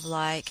graphs of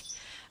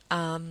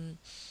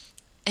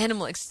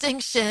animal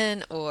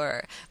extinction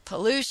or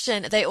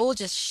pollution, they all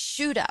just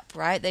shoot up,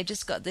 right? They're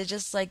just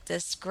like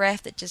this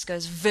graph that just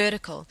goes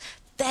vertical.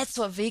 That's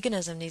what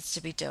veganism needs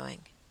to be doing.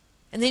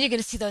 And then you're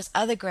going to see those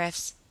other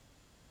graphs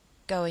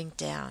going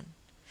down.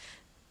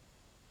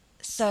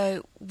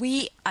 So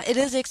it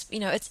is, it's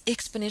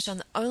exponential.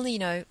 And only,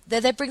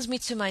 that brings me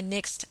to my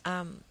next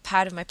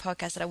part of my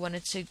podcast that I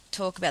wanted to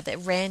talk about, that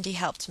Randy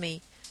helped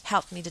me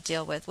to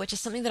deal with, which is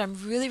something that I'm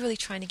really, really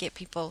trying to get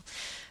people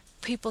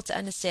to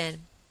understand.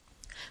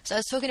 So I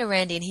was talking to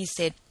Randy, and he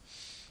said,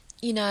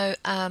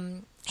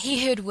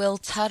 he heard Will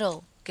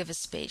Tuttle give a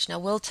speech. Now,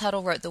 Will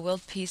Tuttle wrote the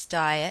World Peace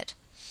Diet,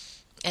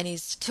 and he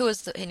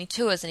tours and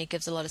he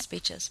gives a lot of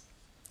speeches.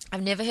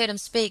 I've never heard him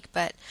speak,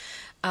 but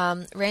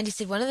Randy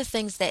said one of the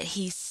things that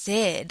he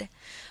said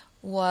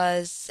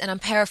was, and I'm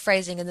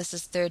paraphrasing, and this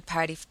is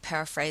third-party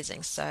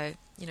paraphrasing, so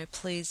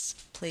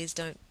please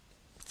don't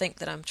think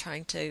that I'm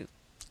trying to,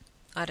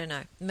 I don't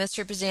know,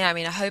 misrepresent. I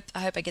mean, I hope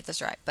I get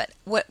this right. But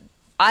what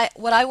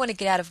what I want to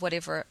get out of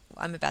whatever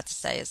I'm about to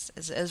say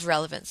is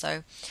relevant.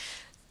 So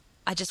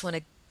I just want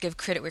to give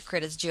credit where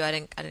credit's due. I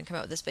didn't come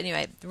up with this, but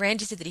anyway,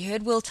 Randy said that he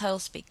heard Will Tell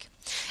speak,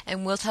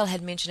 and Will Tell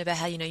had mentioned about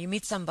how you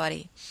meet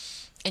somebody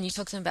and you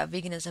talk to them about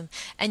veganism,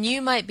 and you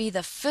might be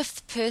the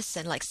fifth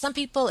person. Like some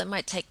people, it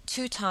might take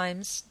 2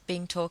 times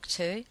being talked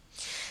to.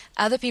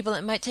 Other people,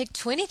 it might take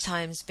 20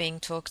 times being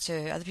talked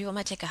to. Other people, it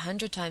might take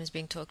 100 times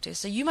being talked to.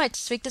 So you might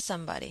speak to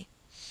somebody,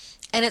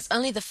 and it's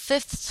only the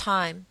 5th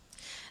time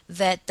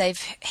that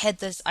they've had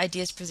this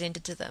ideas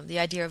presented to them, the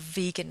idea of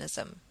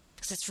veganism,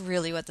 because that's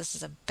really what this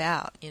is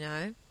about,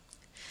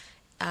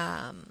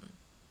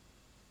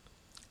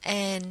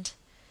 And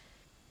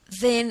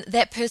then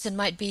that person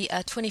might be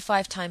a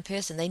 25-time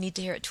person. They need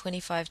to hear it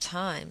 25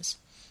 times.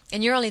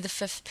 And you're only the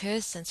 5th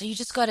person. So you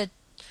just got to...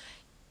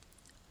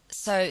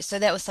 So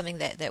that was something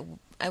that it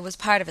was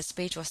part of a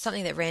speech or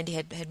something that Randy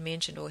had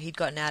mentioned or he'd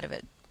gotten out of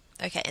it.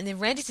 Okay, and then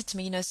Randy said to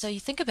me, so you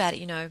think about it,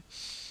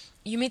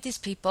 you meet these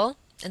people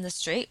in the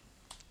street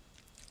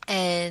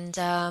and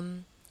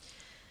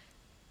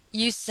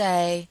you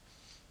say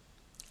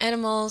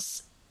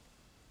animals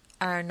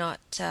are not,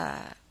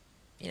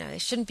 they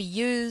shouldn't be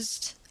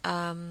used.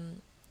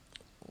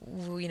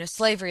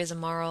 Slavery is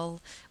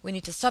immoral. We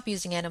need to stop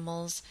using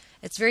animals.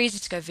 It's very easy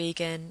to go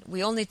vegan.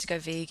 We all need to go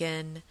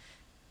vegan.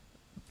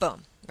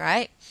 Boom,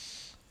 right?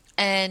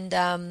 And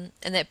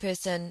that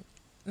person,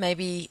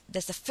 maybe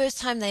that's the first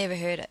time they ever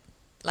heard it.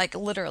 Like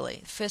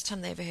literally, the first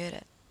time they ever heard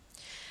it.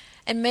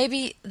 And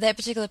maybe that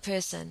particular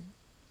person,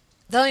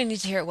 they only need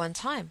to hear it one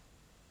time.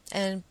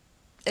 And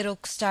it'll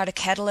start a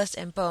catalyst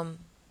and boom,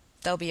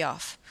 they'll be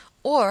off.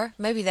 Or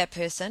maybe that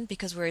person,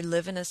 because we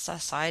live in a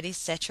society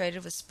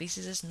saturated with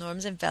speciesist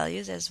norms and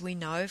values, as we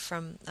know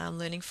from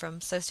learning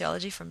from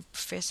sociology, from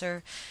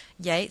Professor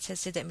Yates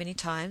has said that many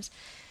times,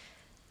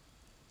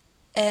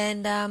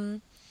 and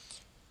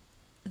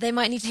they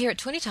might need to hear it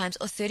 20 times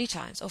or 30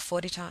 times or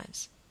 40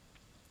 times.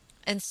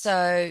 And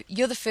so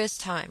you're the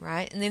first time,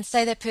 right? And then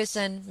say that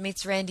person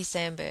meets Randy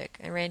Sandberg,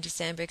 and Randy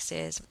Sandberg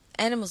says,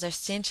 animals are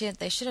sentient,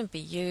 they shouldn't be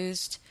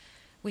used.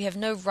 We have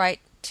no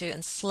right to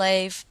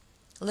enslave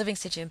living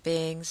sentient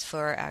beings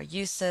for our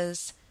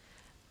uses.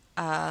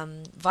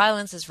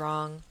 Violence is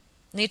wrong.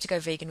 Need to go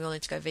vegan. We all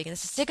need to go vegan.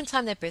 It's the second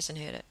time that person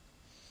heard it.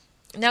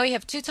 Now we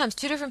have 2 times,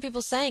 2 different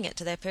people saying it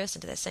to that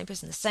same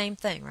person, the same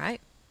thing,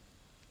 right?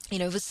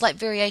 With slight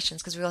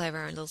variations because we all have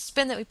our own little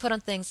spin that we put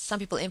on things. Some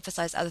people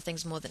emphasize other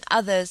things more than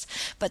others,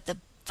 but the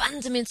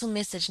fundamental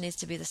message needs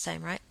to be the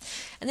same, right?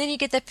 And then you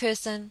get that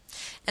person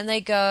and they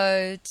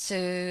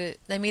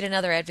meet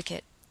another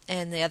advocate,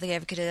 and the other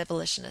advocate is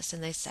abolitionist,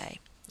 and they say,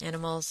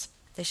 animals,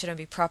 they shouldn't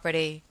be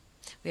property.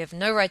 We have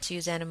no right to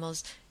use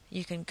animals.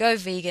 You can go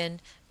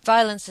vegan.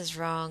 Violence is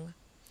wrong.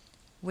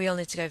 We all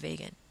need to go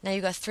vegan. Now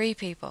you've got 3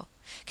 people.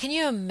 Can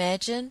you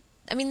imagine?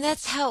 I mean,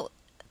 that's how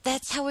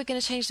we're going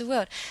to change the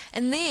world.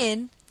 And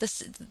then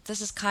this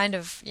is kind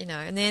of,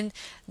 and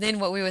then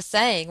what we were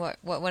saying, what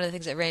one of the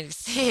things that Randy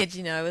said,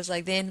 was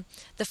like, then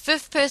the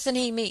 5th person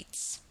he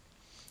meets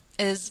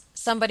is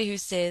somebody who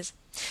says,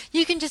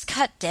 you can just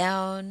cut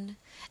down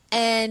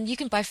and you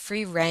can buy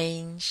free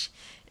range.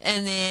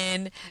 And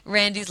then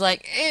Randy's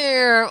like,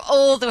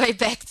 all the way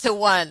back to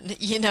 1,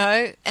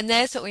 And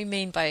that's what we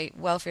mean by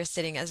welfare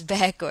setting us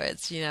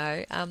backwards,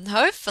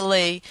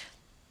 Hopefully,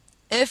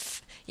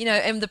 if,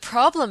 and the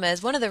problem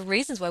is, one of the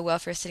reasons why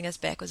welfare is setting us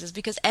backwards is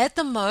because at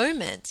the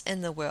moment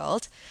in the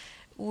world,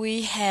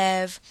 we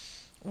have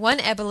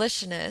 1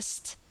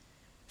 abolitionist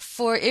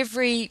for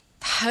every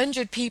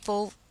 100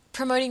 people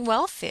promoting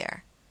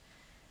welfare.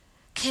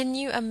 Can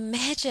you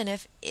imagine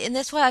and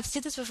that's why I've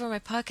said this before in my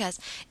podcast,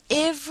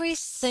 every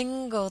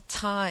single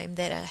time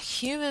that a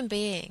human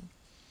being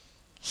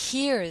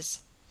hears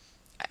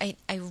a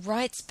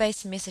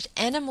rights-based message,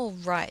 animal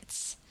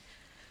rights,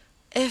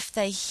 if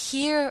they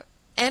hear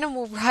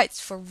animal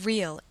rights for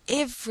real,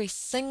 every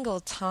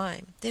single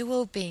time, there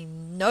will be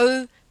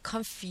no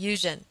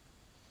confusion.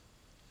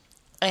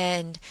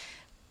 And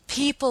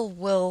people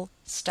will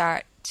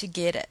start to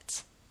get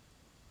it.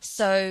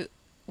 So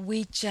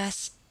we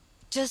just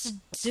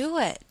do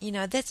it.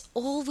 That's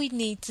all we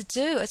need to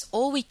do. It's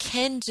all we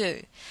can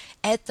do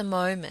at the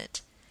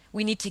moment.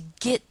 We need to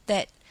get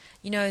that,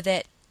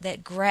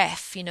 that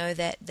graph,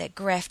 that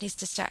graph needs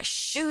to start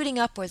shooting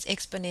upwards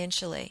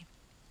exponentially.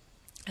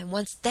 And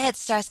once that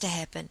starts to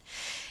happen,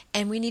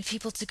 and we need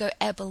people to go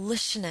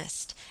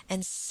abolitionist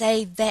and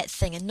say that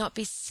thing and not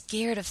be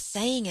scared of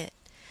saying it,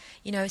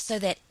 so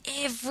that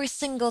every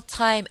single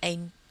time a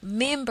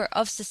member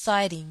of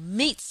society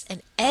meets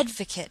an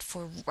advocate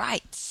for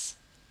rights,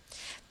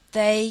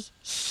 they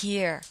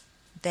hear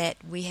that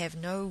we have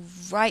no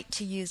right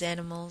to use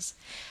animals,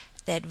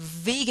 that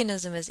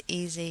veganism is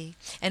easy,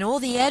 and all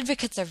the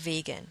advocates are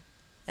vegan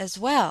as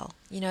well.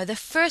 The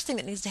first thing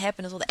that needs to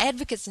happen is all the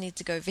advocates need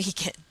to go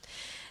vegan,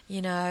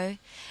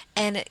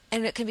 and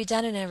it can be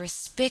done in a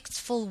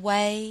respectful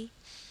way,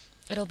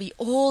 It'll be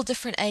all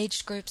different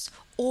age groups,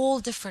 all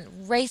different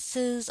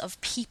races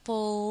of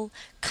people,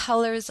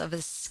 colors of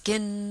the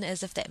skin,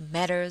 as if that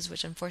matters,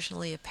 which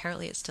unfortunately,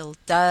 apparently, it still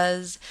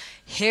does,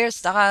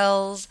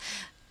 hairstyles,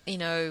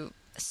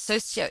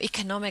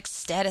 socioeconomic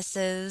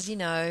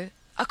statuses,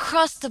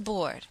 across the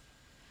board.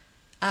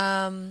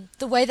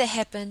 The way that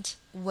happened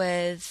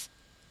with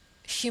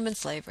human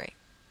slavery.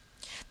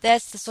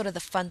 That's the sort of the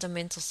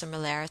fundamental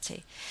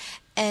similarity.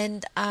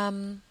 And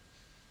I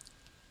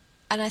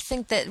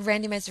think that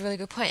Randy made a really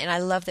good point, and I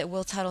love that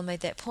Will Tuttle made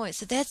that point.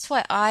 So that's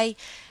why I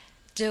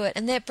do it.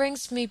 And that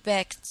brings me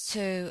back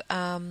to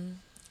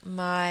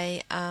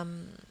my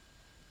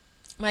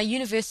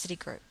university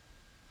group.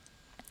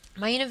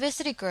 My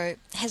university group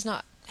has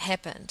not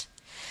happened.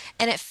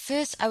 And at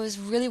first I was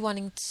really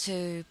wanting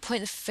to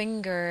point the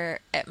finger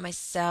at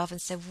myself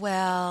and say,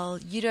 well,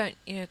 you don't,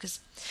 because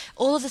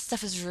all of this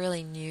stuff is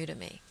really new to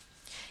me.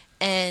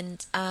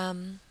 And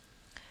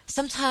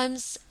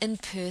sometimes in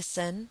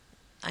person,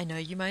 I know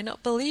you might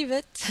not believe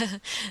it.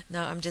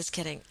 No, I'm just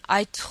kidding.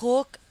 I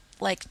talk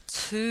like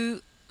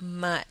too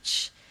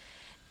much.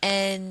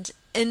 And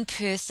in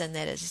person,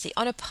 that is. You see,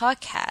 on a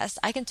podcast,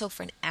 I can talk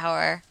for an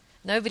hour.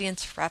 Nobody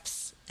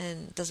interrupts,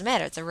 and it doesn't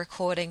matter. It's a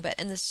recording. But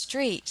in the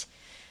street,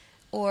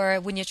 or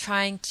when you're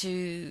trying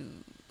to,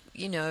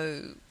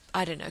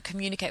 I don't know,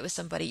 communicate with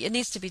somebody, it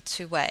needs to be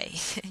two-way.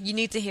 You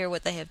need to hear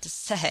what they have to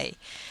say.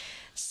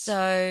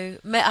 So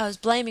I was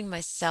blaming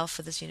myself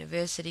for this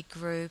university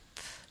group.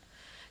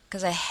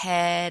 Because I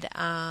had,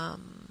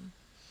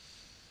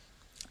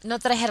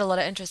 not that I had a lot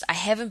of interest, I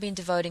haven't been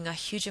devoting a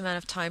huge amount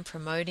of time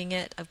promoting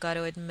it, I've got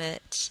to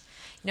admit.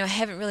 I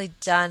haven't really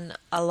done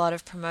a lot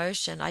of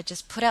promotion. I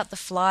just put out the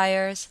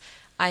flyers,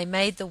 I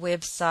made the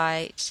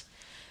website,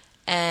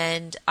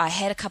 and I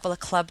had a couple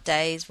of club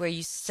days where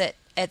you sit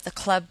at the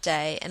club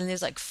day, and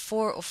there's like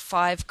 4 or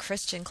 5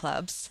 Christian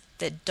clubs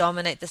that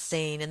dominate the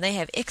scene, and they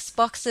have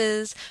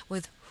Xboxes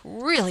with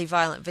really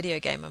violent video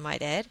game, I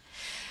might add.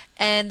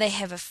 And they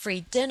have a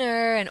free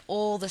dinner and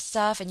all the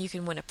stuff, and you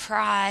can win a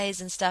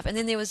prize and stuff. And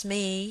then there was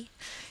me,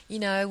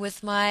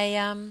 with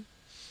my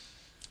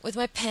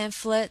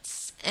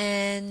pamphlets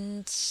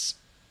and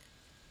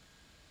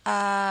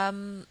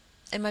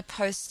my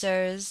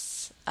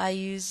posters. I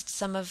used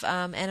some of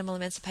Animal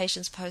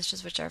Emancipation's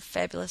posters, which are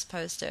fabulous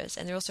posters,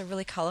 and they're also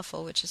really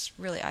colorful, which is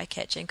really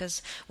eye-catching.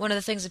 Because one of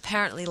the things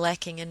apparently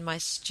lacking in my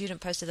student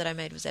poster that I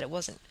made was that it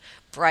wasn't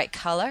bright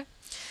color.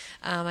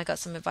 I got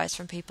some advice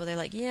from people. They're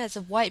like, yeah, it's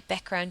a white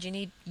background. You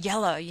need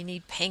yellow. You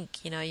need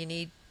pink. You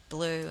need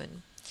blue.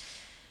 And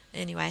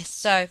anyway,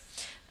 so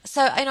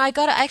I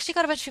actually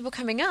got a bunch of people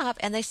coming up,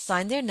 and they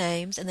signed their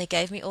names, and they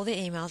gave me all their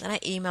emails, and I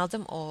emailed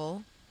them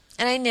all,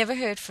 and I never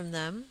heard from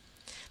them.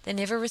 They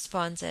never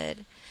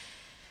responded.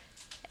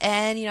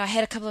 And I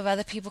had a couple of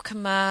other people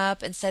come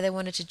up and say they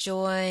wanted to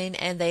join,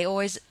 and they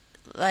always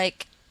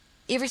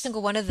every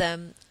single one of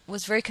them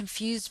was very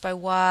confused by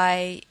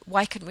why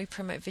couldn't we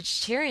promote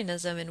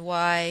vegetarianism, and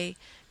why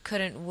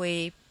couldn't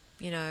we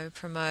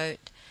promote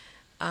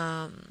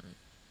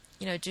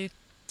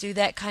do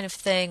that kind of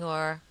thing,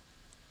 or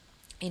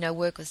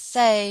work with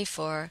SAFE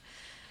or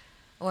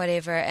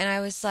whatever. And I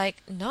was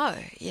like, no,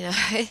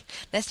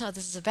 that's not what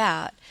this is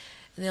about.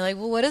 And they're like,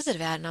 well, what is it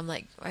about? And I'm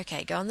like,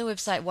 okay, go on the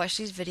website, watch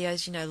these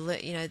videos,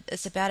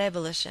 it's about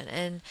abolition.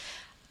 And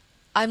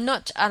I'm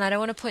not, and I don't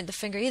want to point the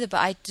finger either, but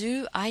I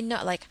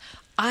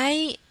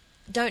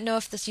don't know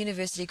if this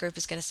university group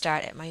is going to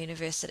start at my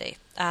university.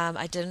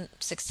 I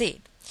didn't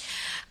succeed.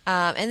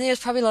 And there's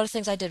probably a lot of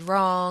things I did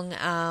wrong,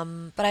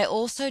 but I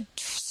also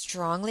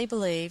strongly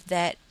believe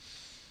that,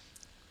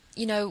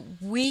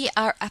 we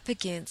are up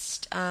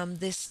against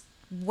this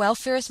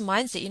welfarist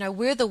mindset.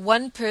 We're the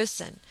one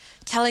person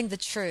telling the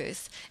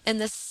truth in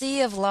the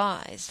sea of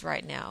lies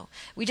right now.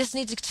 We just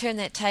need to turn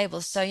that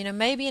table. So,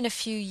 maybe in a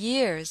few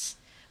years,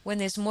 when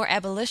there's more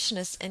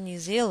abolitionists in New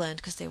Zealand,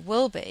 because there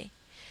will be,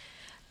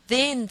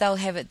 then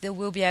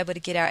we'll be able to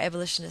get our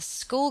abolitionist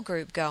school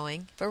group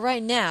going. But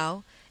right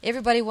now,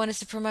 everybody wanted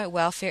to promote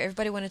welfare,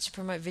 everybody wanted to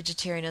promote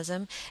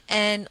vegetarianism,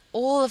 and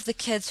all of the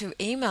kids who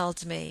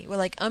emailed me were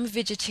like, I'm a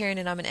vegetarian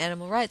and I'm an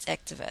animal rights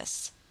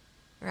activist,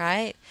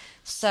 right?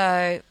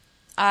 So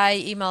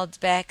I emailed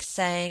back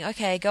saying,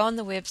 okay, go on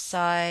the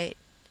website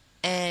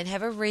and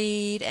have a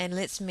read and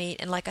let's meet.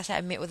 And like I said,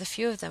 I met with a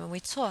few of them and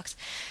we talked.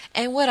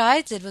 And what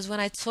I did was,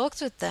 when I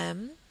talked with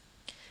them,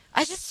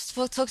 I just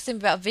talked to them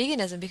about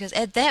veganism, because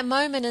at that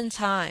moment in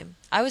time,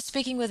 I was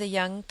speaking with a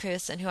young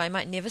person who I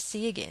might never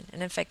see again.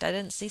 And in fact, I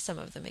didn't see some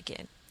of them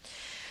again,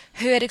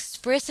 who had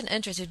expressed an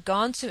interest,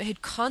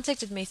 who'd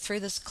contacted me through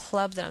this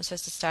club that I'm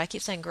supposed to start. I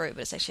keep saying group,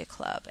 but it's actually a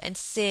club, and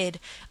said,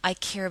 I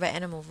care about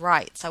animal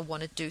rights. I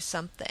want to do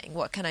something.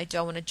 What can I do?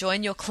 I want to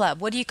join your club.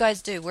 What do you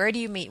guys do? Where do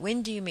you meet?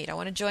 When do you meet? I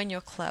want to join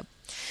your club.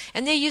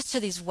 And they're used to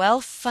these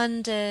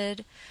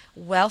well-funded,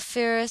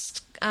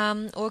 welfarist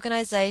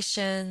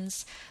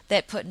organizations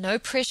that put no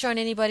pressure on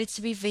anybody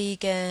to be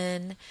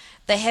vegan.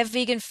 They have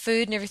vegan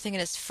food and everything,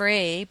 and it's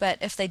free. But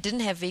if they didn't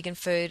have vegan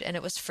food and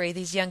it was free,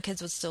 these young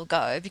kids would still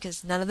go,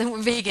 because none of them were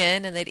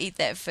vegan and they'd eat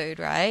that food,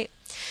 right?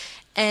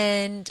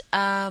 and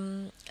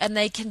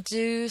they can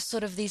do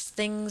sort of these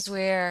things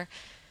where,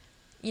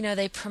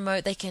 they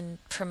can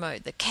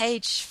promote the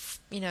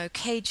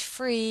cage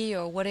free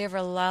or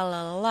whatever, la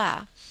la la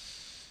la.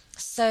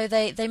 So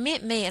they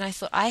met me, and I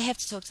thought, I have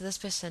to talk to this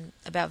person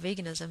about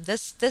veganism.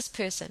 This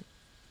person,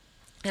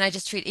 and I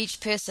just treat each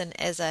person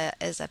as a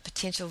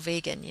potential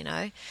vegan.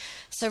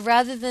 So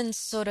rather than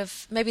sort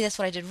of, maybe that's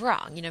what I did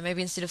wrong.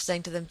 Maybe instead of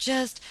saying to them,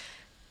 just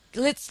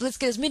let's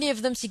get as many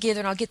of them together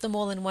and I'll get them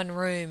all in one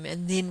room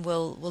and then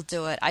we'll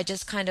do it. I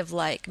just kind of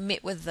like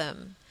met with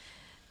them,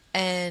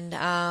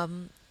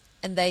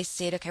 and they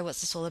said, okay,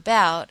 what's this all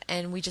about?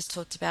 And we just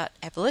talked about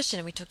abolition,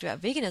 and we talked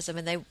about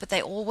veganism, but they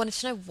all wanted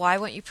to know, why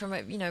won't you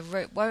promote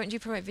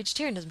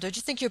vegetarianism? Don't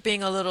you think you're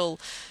being a little,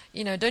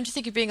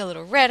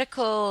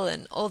 radical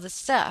and all this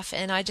stuff?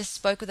 And I just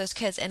spoke with those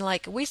kids, and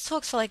like we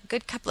talked for like a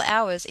good couple of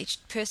hours, each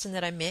person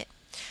that I met.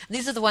 And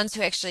these are the ones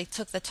who actually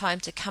took the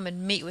time to come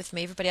and meet with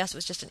me. Everybody else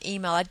was just an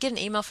email. I'd get an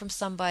email from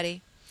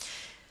somebody,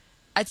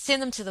 I'd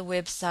send them to the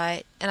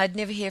website, and I'd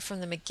never hear from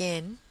them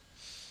again.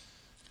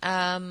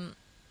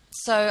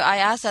 So I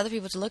asked other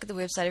people to look at the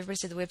website. Everybody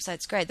said the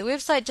website's great. The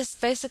website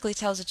just basically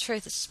tells the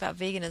truth. It's just about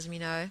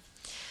veganism.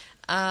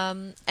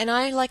 And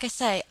like I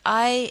say,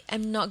 I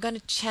am not going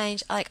to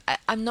change.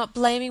 I'm not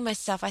blaming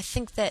myself. I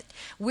think that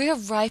we're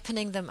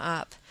ripening them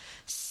up.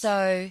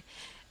 So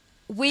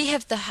we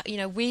have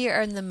we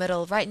are in the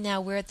middle. Right now,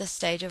 we're at the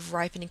stage of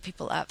ripening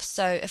people up.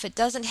 So if it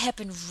doesn't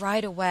happen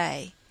right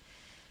away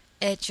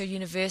at your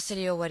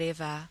university or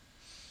whatever,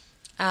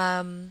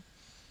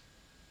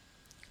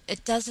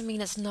 it doesn't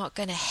mean it's not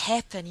going to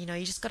happen. You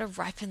just got to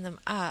ripen them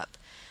up,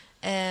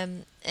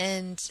 and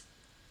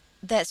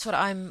that's what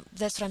I'm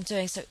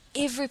doing. So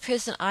every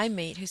person I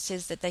meet who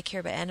says that they care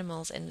about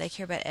animals and they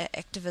care about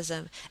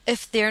activism,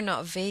 if they're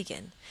not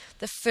vegan,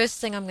 the first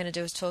thing I'm going to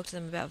do is talk to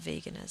them about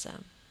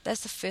veganism.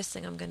 That's the first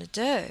thing I'm going to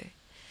do.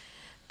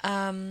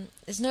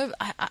 There's no,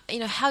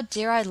 how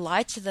dare I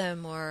lie to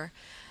them or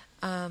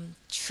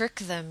trick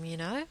them?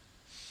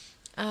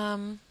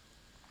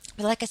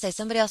 But like I say,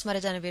 somebody else might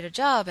have done a better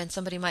job, and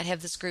somebody might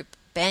have this group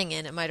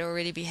banging. It might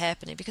already be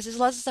happening, because there's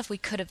lots of stuff we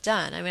could have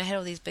done. I mean, I had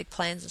all these big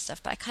plans and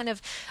stuff, but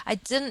I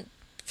didn't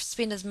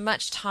spend as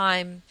much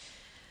time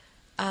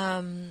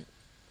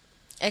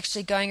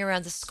actually going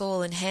around the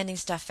school and handing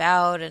stuff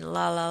out and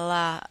la la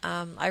la.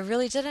 I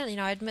really didn't.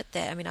 I admit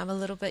that. I mean, I'm a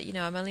little bit.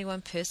 I'm only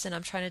one person.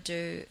 I'm trying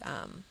to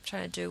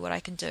do what I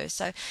can do.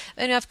 So,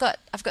 I've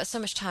got so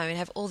much time and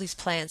have all these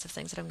plans of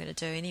things that I'm going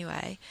to do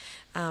anyway.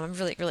 I'm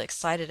really really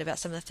excited about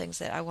some of the things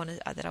that I want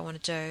to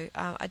do.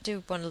 I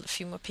do want a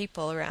few more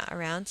people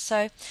around.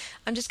 So,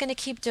 I'm just going to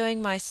keep doing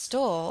my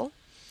stall,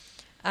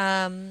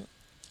 and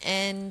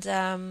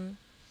I'm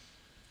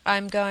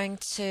going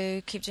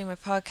to keep doing my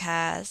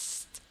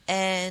podcast.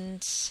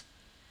 And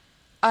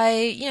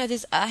I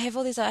have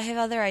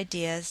other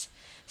ideas.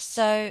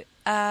 So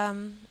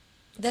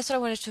that's what I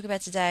wanted to talk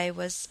about today.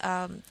 Was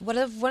one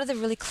of the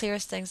really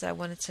clearest things that I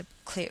wanted to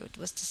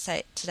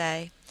say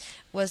today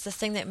was the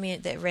thing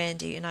that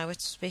Randy and I were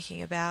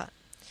speaking about.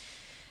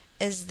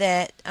 Is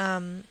that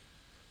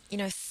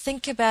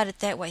think about it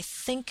that way.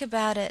 Think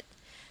about it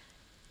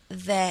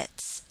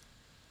that,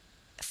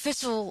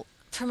 first of all,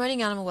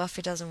 promoting animal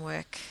welfare doesn't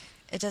work.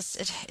 It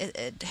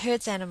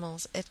hurts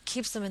animals. It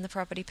keeps them in the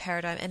property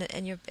paradigm, and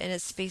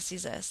it's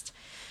speciesist.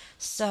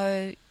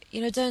 So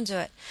don't do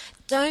it.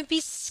 Don't be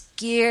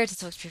scared to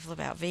talk to people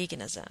about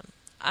veganism.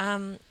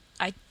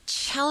 I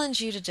challenge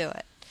you to do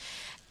it,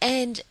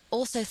 and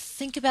also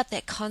think about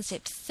that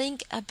concept.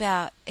 Think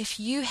about if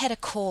you had a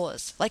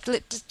cause.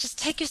 Just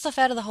take yourself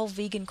out of the whole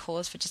vegan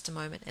cause for just a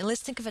moment, and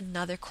let's think of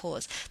another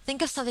cause.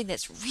 Think of something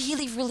that's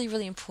really, really,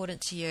 really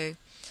important to you,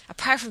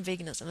 apart from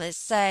veganism. Let's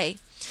say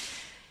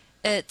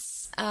it's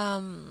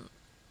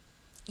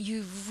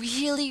you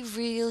really,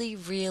 really,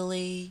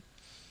 really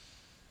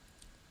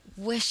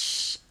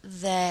wish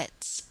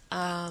that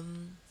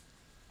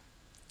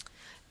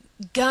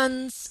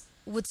guns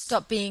would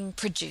stop being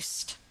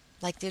produced.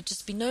 Like there'd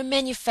just be no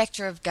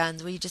manufacture of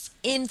guns, where you just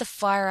end the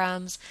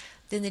firearms,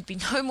 then there'd be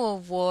no more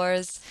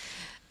wars.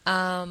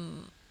 I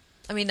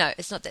mean, no,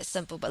 it's not that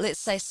simple, but let's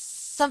say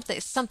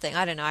something,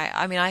 I don't know.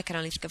 I mean, I can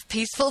only think of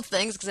peaceful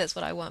things because that's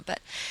what I want,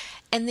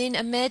 and then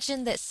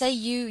imagine that, say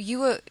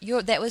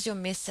that was your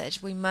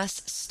message. We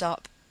must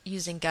stop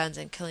using guns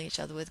and killing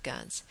each other with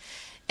guns.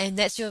 And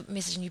that's your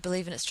message, and you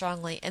believe in it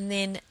strongly. And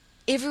then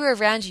everywhere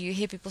around you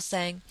hear people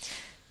saying,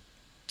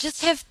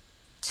 just have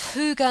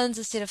 2 guns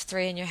instead of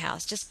 3 in your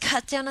house. Just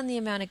cut down on the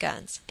amount of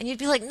guns. And you'd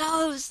be like,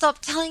 no, stop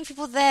telling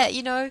people that,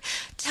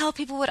 tell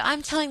people what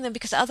I'm telling them,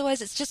 because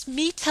otherwise it's just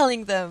me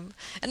telling them.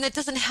 And that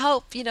doesn't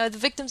help, the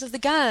victims of the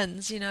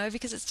guns,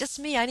 because it's just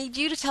me. I need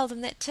you to tell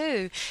them that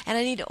too. And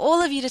I need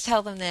all of you to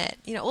tell them that.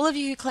 All of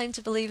you who claim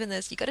to believe in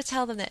this, you got to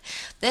tell them that.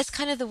 That's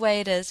kind of the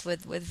way it is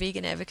with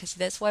vegan advocacy.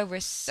 That's why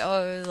we're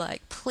so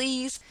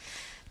please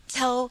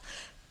tell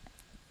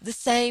the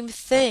same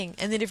thing.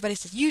 And then everybody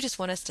says, you just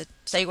want us to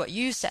say what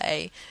you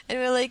say. And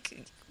we're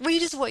like, we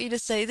just want you to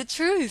say the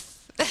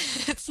truth.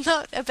 It's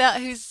not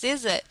about who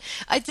says it.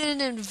 I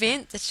didn't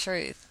invent the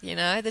truth,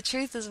 The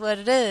truth is what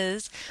it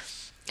is.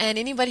 And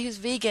anybody who's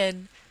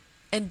vegan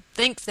and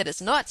thinks that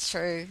it's not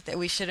true, that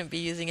we shouldn't be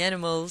using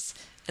animals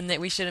and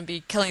that we shouldn't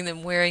be killing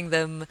them, wearing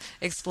them,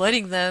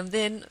 exploiting them,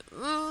 then,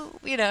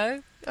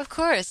 of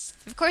course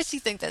you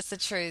think that's the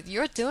truth.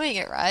 You're doing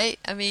it right.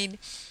 I mean,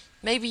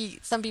 maybe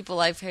some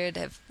people I've heard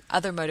have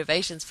other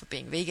motivations for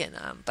being vegan,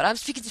 but I'm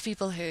speaking to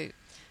people who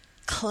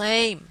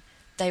claim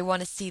they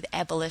want to see the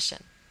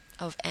abolition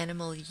of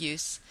animal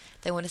use.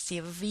 They want to see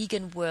a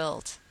vegan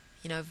world,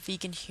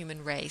 vegan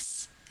human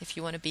race, if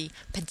you want to be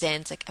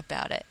pedantic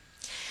about it.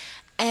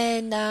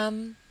 And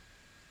then,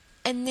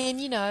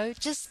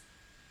 just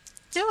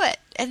do it.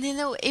 And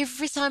then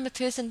every time a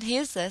person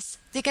hears this,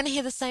 they're going to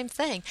hear the same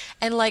thing.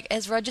 And like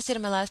as Roger said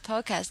in my last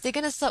podcast, they're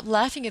going to stop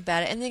laughing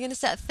about it and they're going to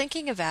start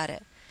thinking about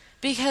it.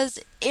 Because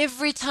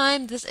every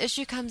time this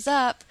issue comes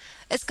up,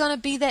 it's going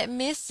to be that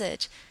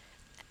message,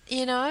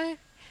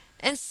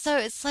 And so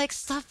it's like,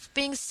 stop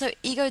being so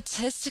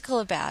egotistical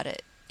about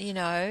it,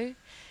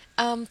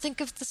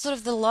 Think of the sort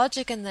of the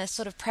logic and the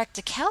sort of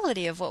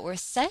practicality of what we're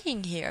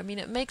saying here. I mean,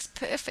 it makes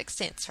perfect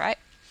sense, right?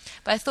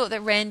 But I thought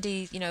that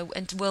Randy,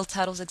 and Will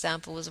Tuttle's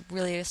example was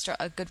really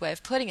a good way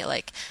of putting it.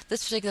 Like,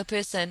 this particular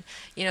person,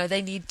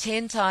 they need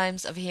 10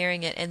 times of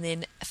hearing it, and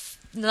then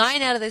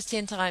 9 out of those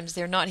 10 times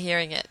they're not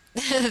hearing it.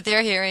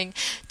 They're hearing,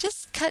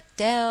 just cut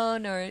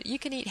down, or you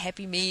can eat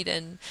happy meat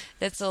and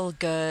that's all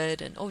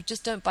good, or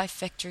just don't buy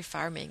factory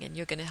farming and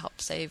you're going to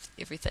help save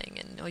everything,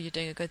 or you're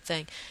doing a good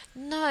thing.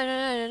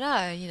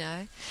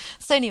 No.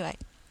 So anyway,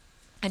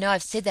 I know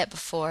I've said that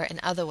before in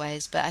other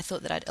ways, but I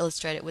thought that I'd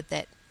illustrate it with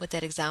that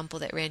example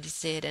that Randy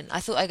said, and I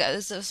thought it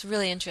was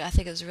really interesting. I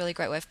think it was a really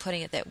great way of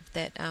putting it.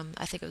 That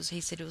I think he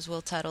said it was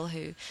Will Tuttle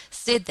who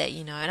said that,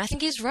 and I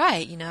think he's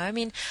right. I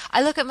mean,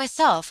 I look at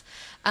myself,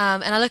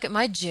 and I look at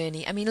my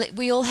journey. I mean,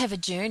 we all have a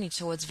journey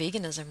towards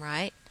veganism,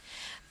 right?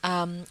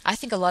 I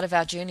think a lot of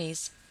our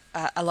journeys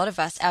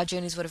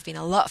would have been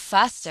a lot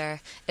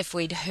faster if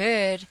we'd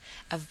heard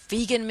a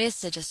vegan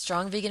message, a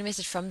strong vegan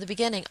message from the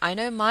beginning. I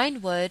know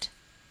mine would.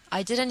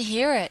 I didn't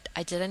hear it.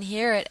 I didn't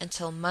hear it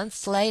until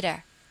months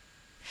later.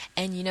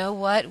 And you know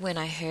what? When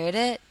I heard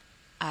it,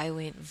 I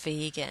went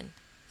vegan.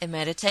 It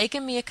might have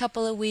taken me a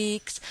couple of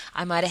weeks.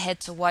 I might have had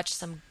to watch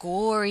some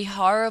gory,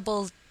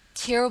 horrible,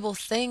 terrible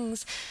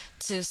things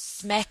to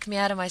smack me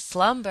out of my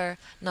slumber.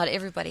 Not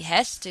everybody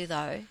has to,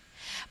 though.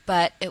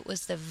 But it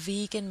was the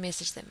vegan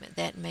message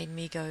that made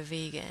me go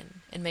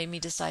vegan and made me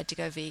decide to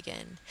go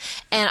vegan.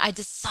 And I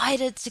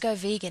decided to go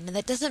vegan. And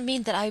that doesn't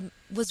mean that I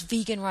was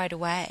vegan right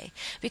away,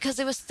 because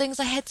there was things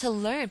I had to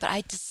learn, but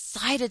I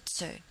decided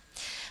to.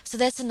 So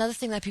that's another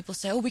thing that people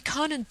say, oh, we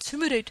can't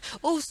intimidate.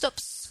 Oh, stop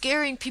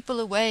scaring people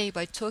away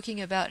by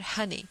talking about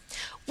honey.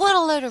 What a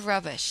load of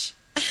rubbish.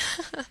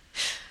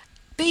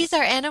 Bees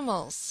are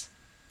animals.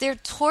 They're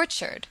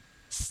tortured.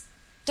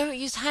 Don't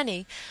use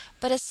honey.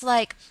 But it's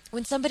like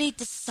when somebody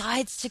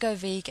decides to go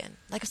vegan,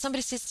 like if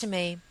somebody says to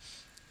me,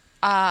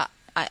 I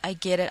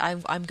get it,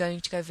 I'm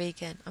going to go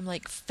vegan. I'm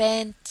like,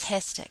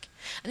 fantastic.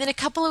 And then a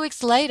couple of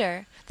weeks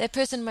later, that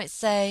person might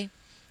say,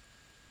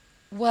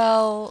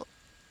 well,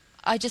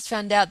 I just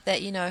found out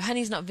that,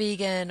 honey's not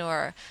vegan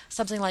or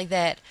something like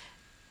that.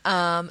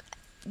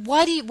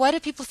 Why do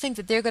people think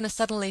that they're going to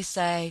suddenly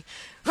say,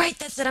 right,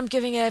 that's it, I'm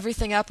giving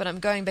everything up and I'm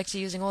going back to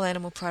using all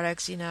animal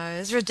products,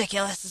 it's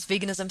ridiculous, this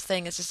veganism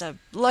thing, it's just a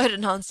load of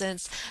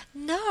nonsense.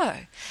 No.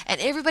 And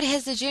everybody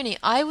has their journey.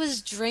 I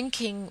was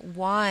drinking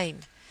wine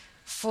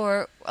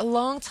for a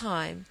long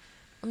time.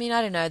 I mean,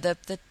 I don't know,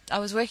 I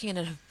was working in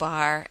a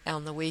bar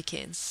on the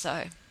weekends,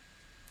 so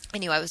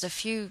anyway, it was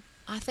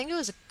I think it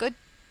was a good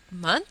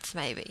month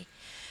maybe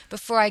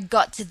before I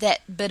got to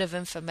that bit of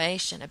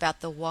information about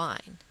the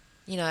wine,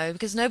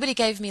 because nobody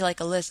gave me like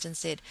a list and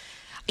said,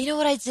 you know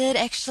what I did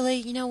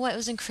actually, it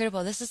was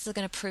incredible, this is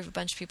going to prove a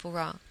bunch of people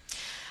wrong.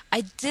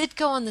 I did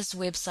go on this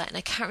website and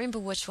I can't remember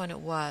which one it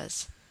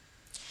was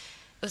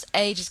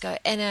ages ago,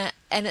 and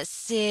it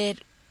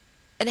said,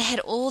 and it had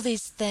all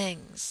these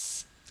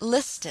things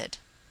listed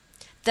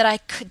that I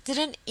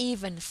didn't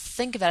even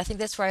think about. I think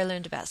that's where I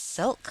learned about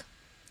silk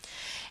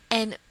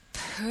and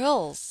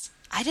pearls.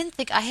 I didn't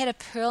think I had a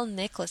pearl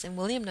necklace, and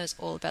William knows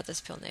all about this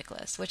pearl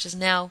necklace, which is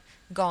now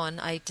gone.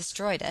 I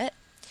destroyed it.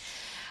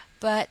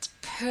 But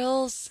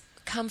pearls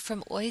come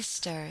from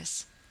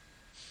oysters.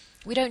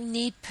 We don't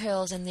need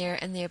pearls, and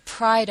they're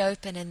pried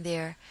open, and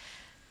they're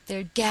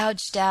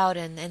gouged out,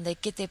 and they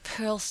get their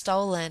pearl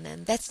stolen,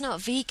 and that's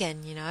not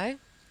vegan,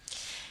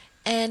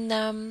 And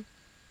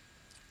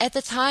at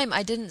the time,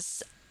 I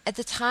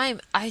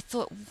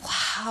thought,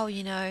 wow,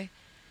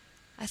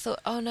 I thought,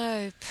 oh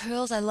no,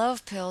 pearls, I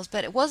love pearls,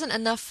 but it wasn't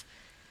enough,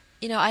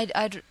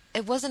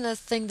 it wasn't a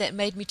thing that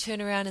made me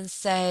turn around and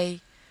say,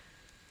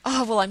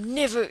 oh, well, I'm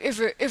never,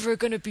 ever, ever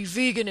going to be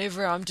vegan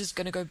ever, I'm just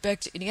going to go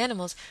back to eating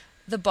animals.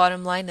 the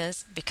bottom line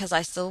is, because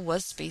I still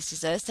was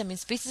speciesist, I mean,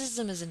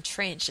 speciesism is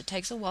entrenched. It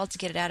takes a while to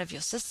get it out of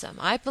your system.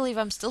 I believe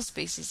I'm still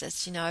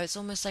speciesist. It's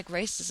almost like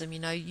racism.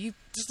 You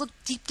just look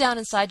deep down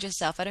inside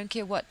yourself. I don't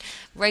care what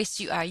race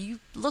you are. You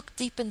look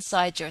deep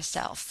inside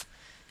yourself,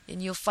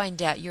 and you'll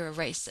find out you're a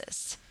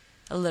racist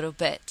a little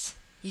bit.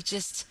 You've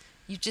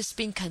just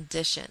been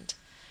conditioned.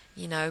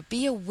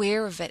 Be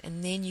aware of it,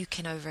 and then you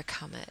can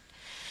overcome it.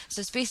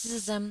 So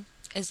speciesism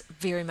is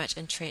very much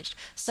entrenched.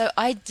 So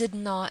I did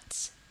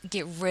not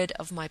get rid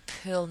of my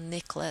pearl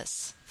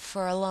necklace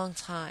for a long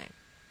time.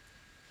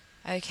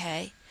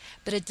 Okay?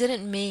 But it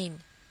didn't mean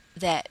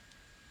that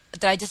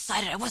I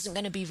decided I wasn't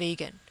going to be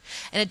vegan.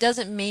 And it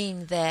doesn't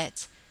mean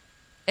that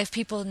if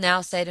people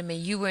now say to me,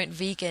 you weren't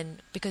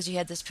vegan because you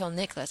had this pearl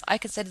necklace, I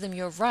could say to them,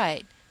 you're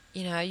right.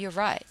 You're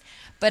right.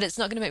 But it's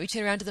not going to make me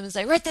turn around to them and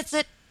say, right, that's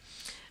it.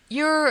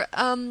 You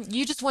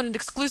just want an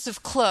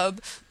exclusive club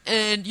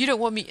and you don't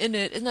want me in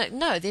it. And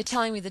no, they're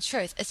telling me the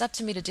truth. It's up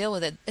to me to deal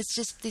with it. It's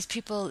just these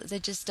people, they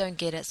just don't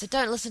get it. So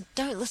don't listen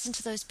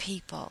to those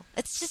people.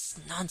 It's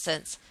just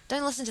nonsense.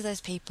 Don't listen to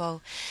those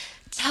people.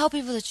 Tell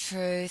people the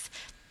truth.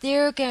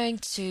 They're going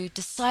to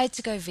decide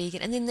to go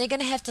vegan, and then they're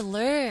going to have to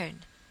learn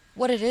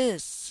what it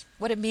is,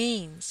 what it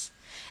means.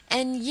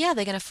 And yeah,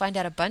 they're going to find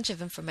out a bunch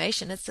of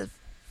information.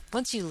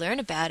 Once you learn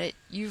about it,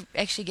 you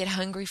actually get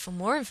hungry for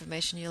more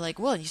information. You're like,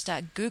 well, and you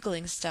start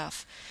Googling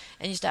stuff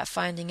and you start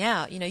finding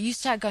out. You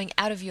start going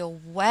out of your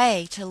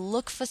way to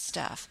look for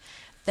stuff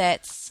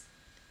that's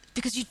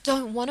because you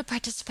don't want to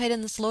participate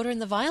in the slaughter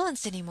and the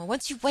violence anymore.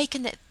 Once you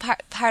waken that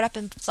part up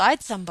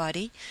inside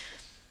somebody,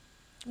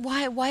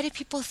 why do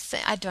people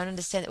think? I don't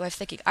understand that way of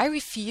thinking. I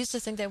refuse to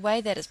think that way.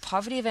 That is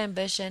poverty of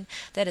ambition.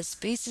 That is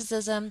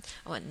speciesism.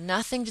 I want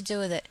nothing to do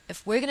with it.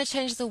 If we're going to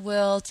change the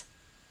world,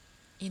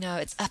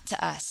 it's up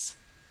to us.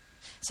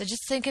 So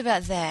just think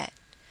about that.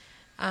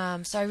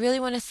 So I really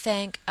want to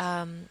thank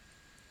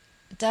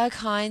Doug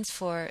Hines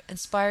for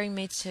inspiring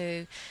me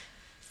to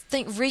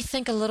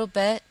rethink a little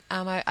bit.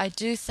 I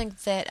do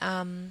think that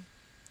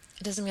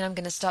it doesn't mean I'm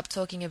going to stop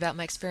talking about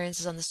my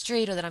experiences on the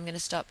street, or that I'm going to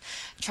stop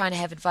trying to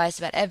have advice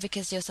about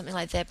advocacy or something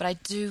like that. But I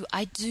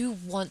do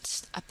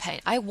want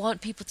I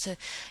want people to,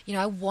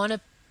 I want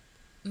to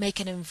make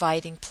an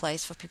inviting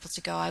place for people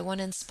to go. I want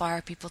to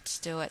inspire people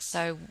to do it.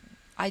 So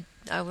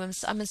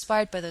I'm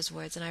inspired by those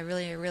words, and I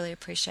really, really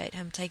appreciate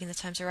him taking the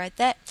time to write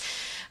that.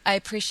 I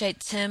appreciate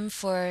Tim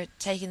for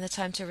taking the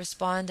time to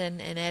respond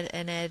and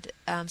add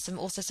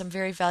some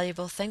very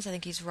valuable things. I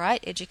think he's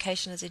right.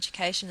 Education is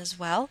education as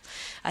well.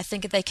 I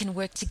think they can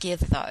work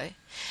together though.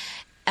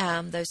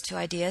 Those two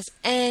ideas.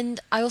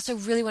 And I also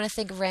really want to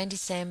thank Randy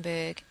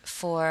Sandberg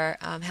for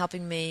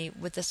helping me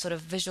with this sort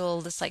of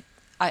visual,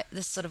 I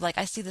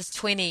see this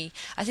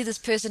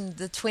person,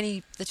 the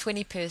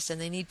 20 person,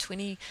 they need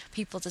 20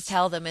 people to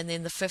tell them, and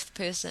then the 5th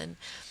person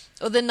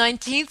or the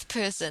 19th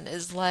person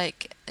is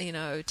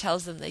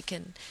tells them they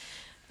can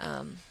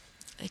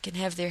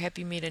have their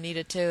happy meat and eat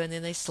it too, and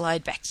then they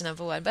slide back to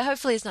number 1. But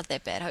hopefully it's not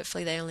that bad.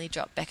 Hopefully they only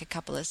drop back a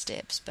couple of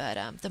steps. But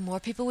the more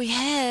people we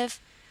have,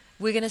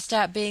 they're going to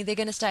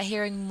start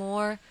hearing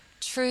more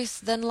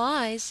truth than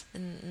lies,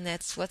 and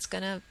that's they're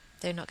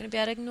not going to be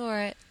able to ignore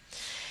it.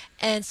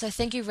 And so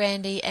thank you,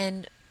 Randy,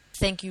 and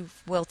thank you,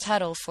 Will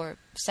Tuttle, for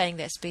saying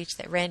that speech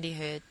that Randy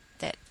heard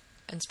that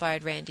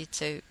inspired Randy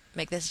to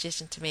make that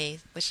suggestion to me,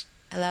 which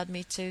allowed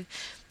me to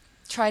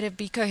try to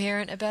be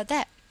coherent about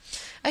that.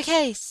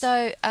 Okay,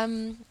 so I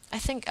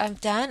think I'm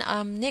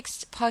done.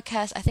 Next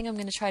podcast, I think I'm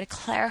going to try to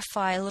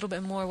clarify a little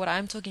bit more what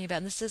I'm talking about.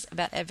 And this is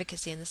about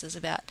advocacy, and this is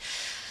about,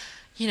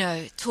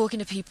 talking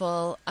to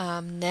people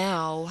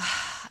now,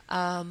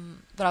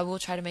 but I will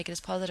try to make it as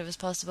positive as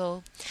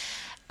possible.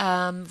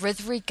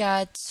 With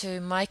regard to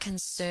my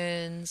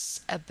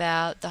concerns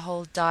about the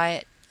whole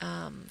diet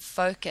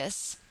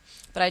focus,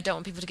 but I don't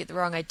want people to get the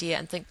wrong idea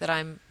and think that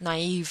I'm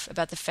naive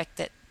about the fact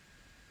that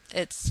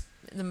it's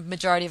the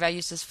majority of our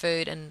use is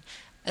food, and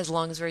as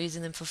long as we're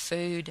using them for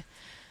food,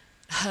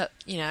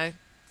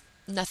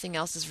 nothing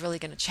else is really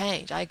going to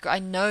change. I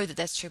know that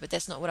that's true, but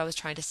that's not what I was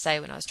trying to say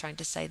when I was trying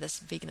to say this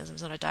veganism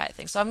is not a diet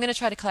thing. So I'm going to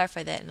try to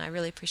clarify that, and I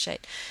really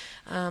appreciate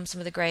some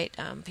of the great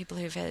people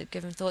who've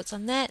given thoughts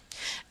on that,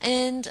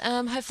 and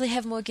hopefully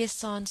have more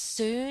guests on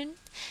soon,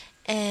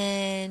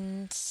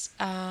 and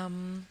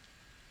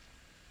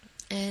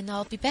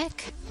I'll be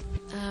back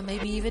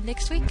maybe even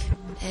next week.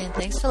 And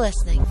thanks for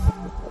listening.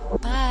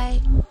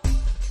 Bye.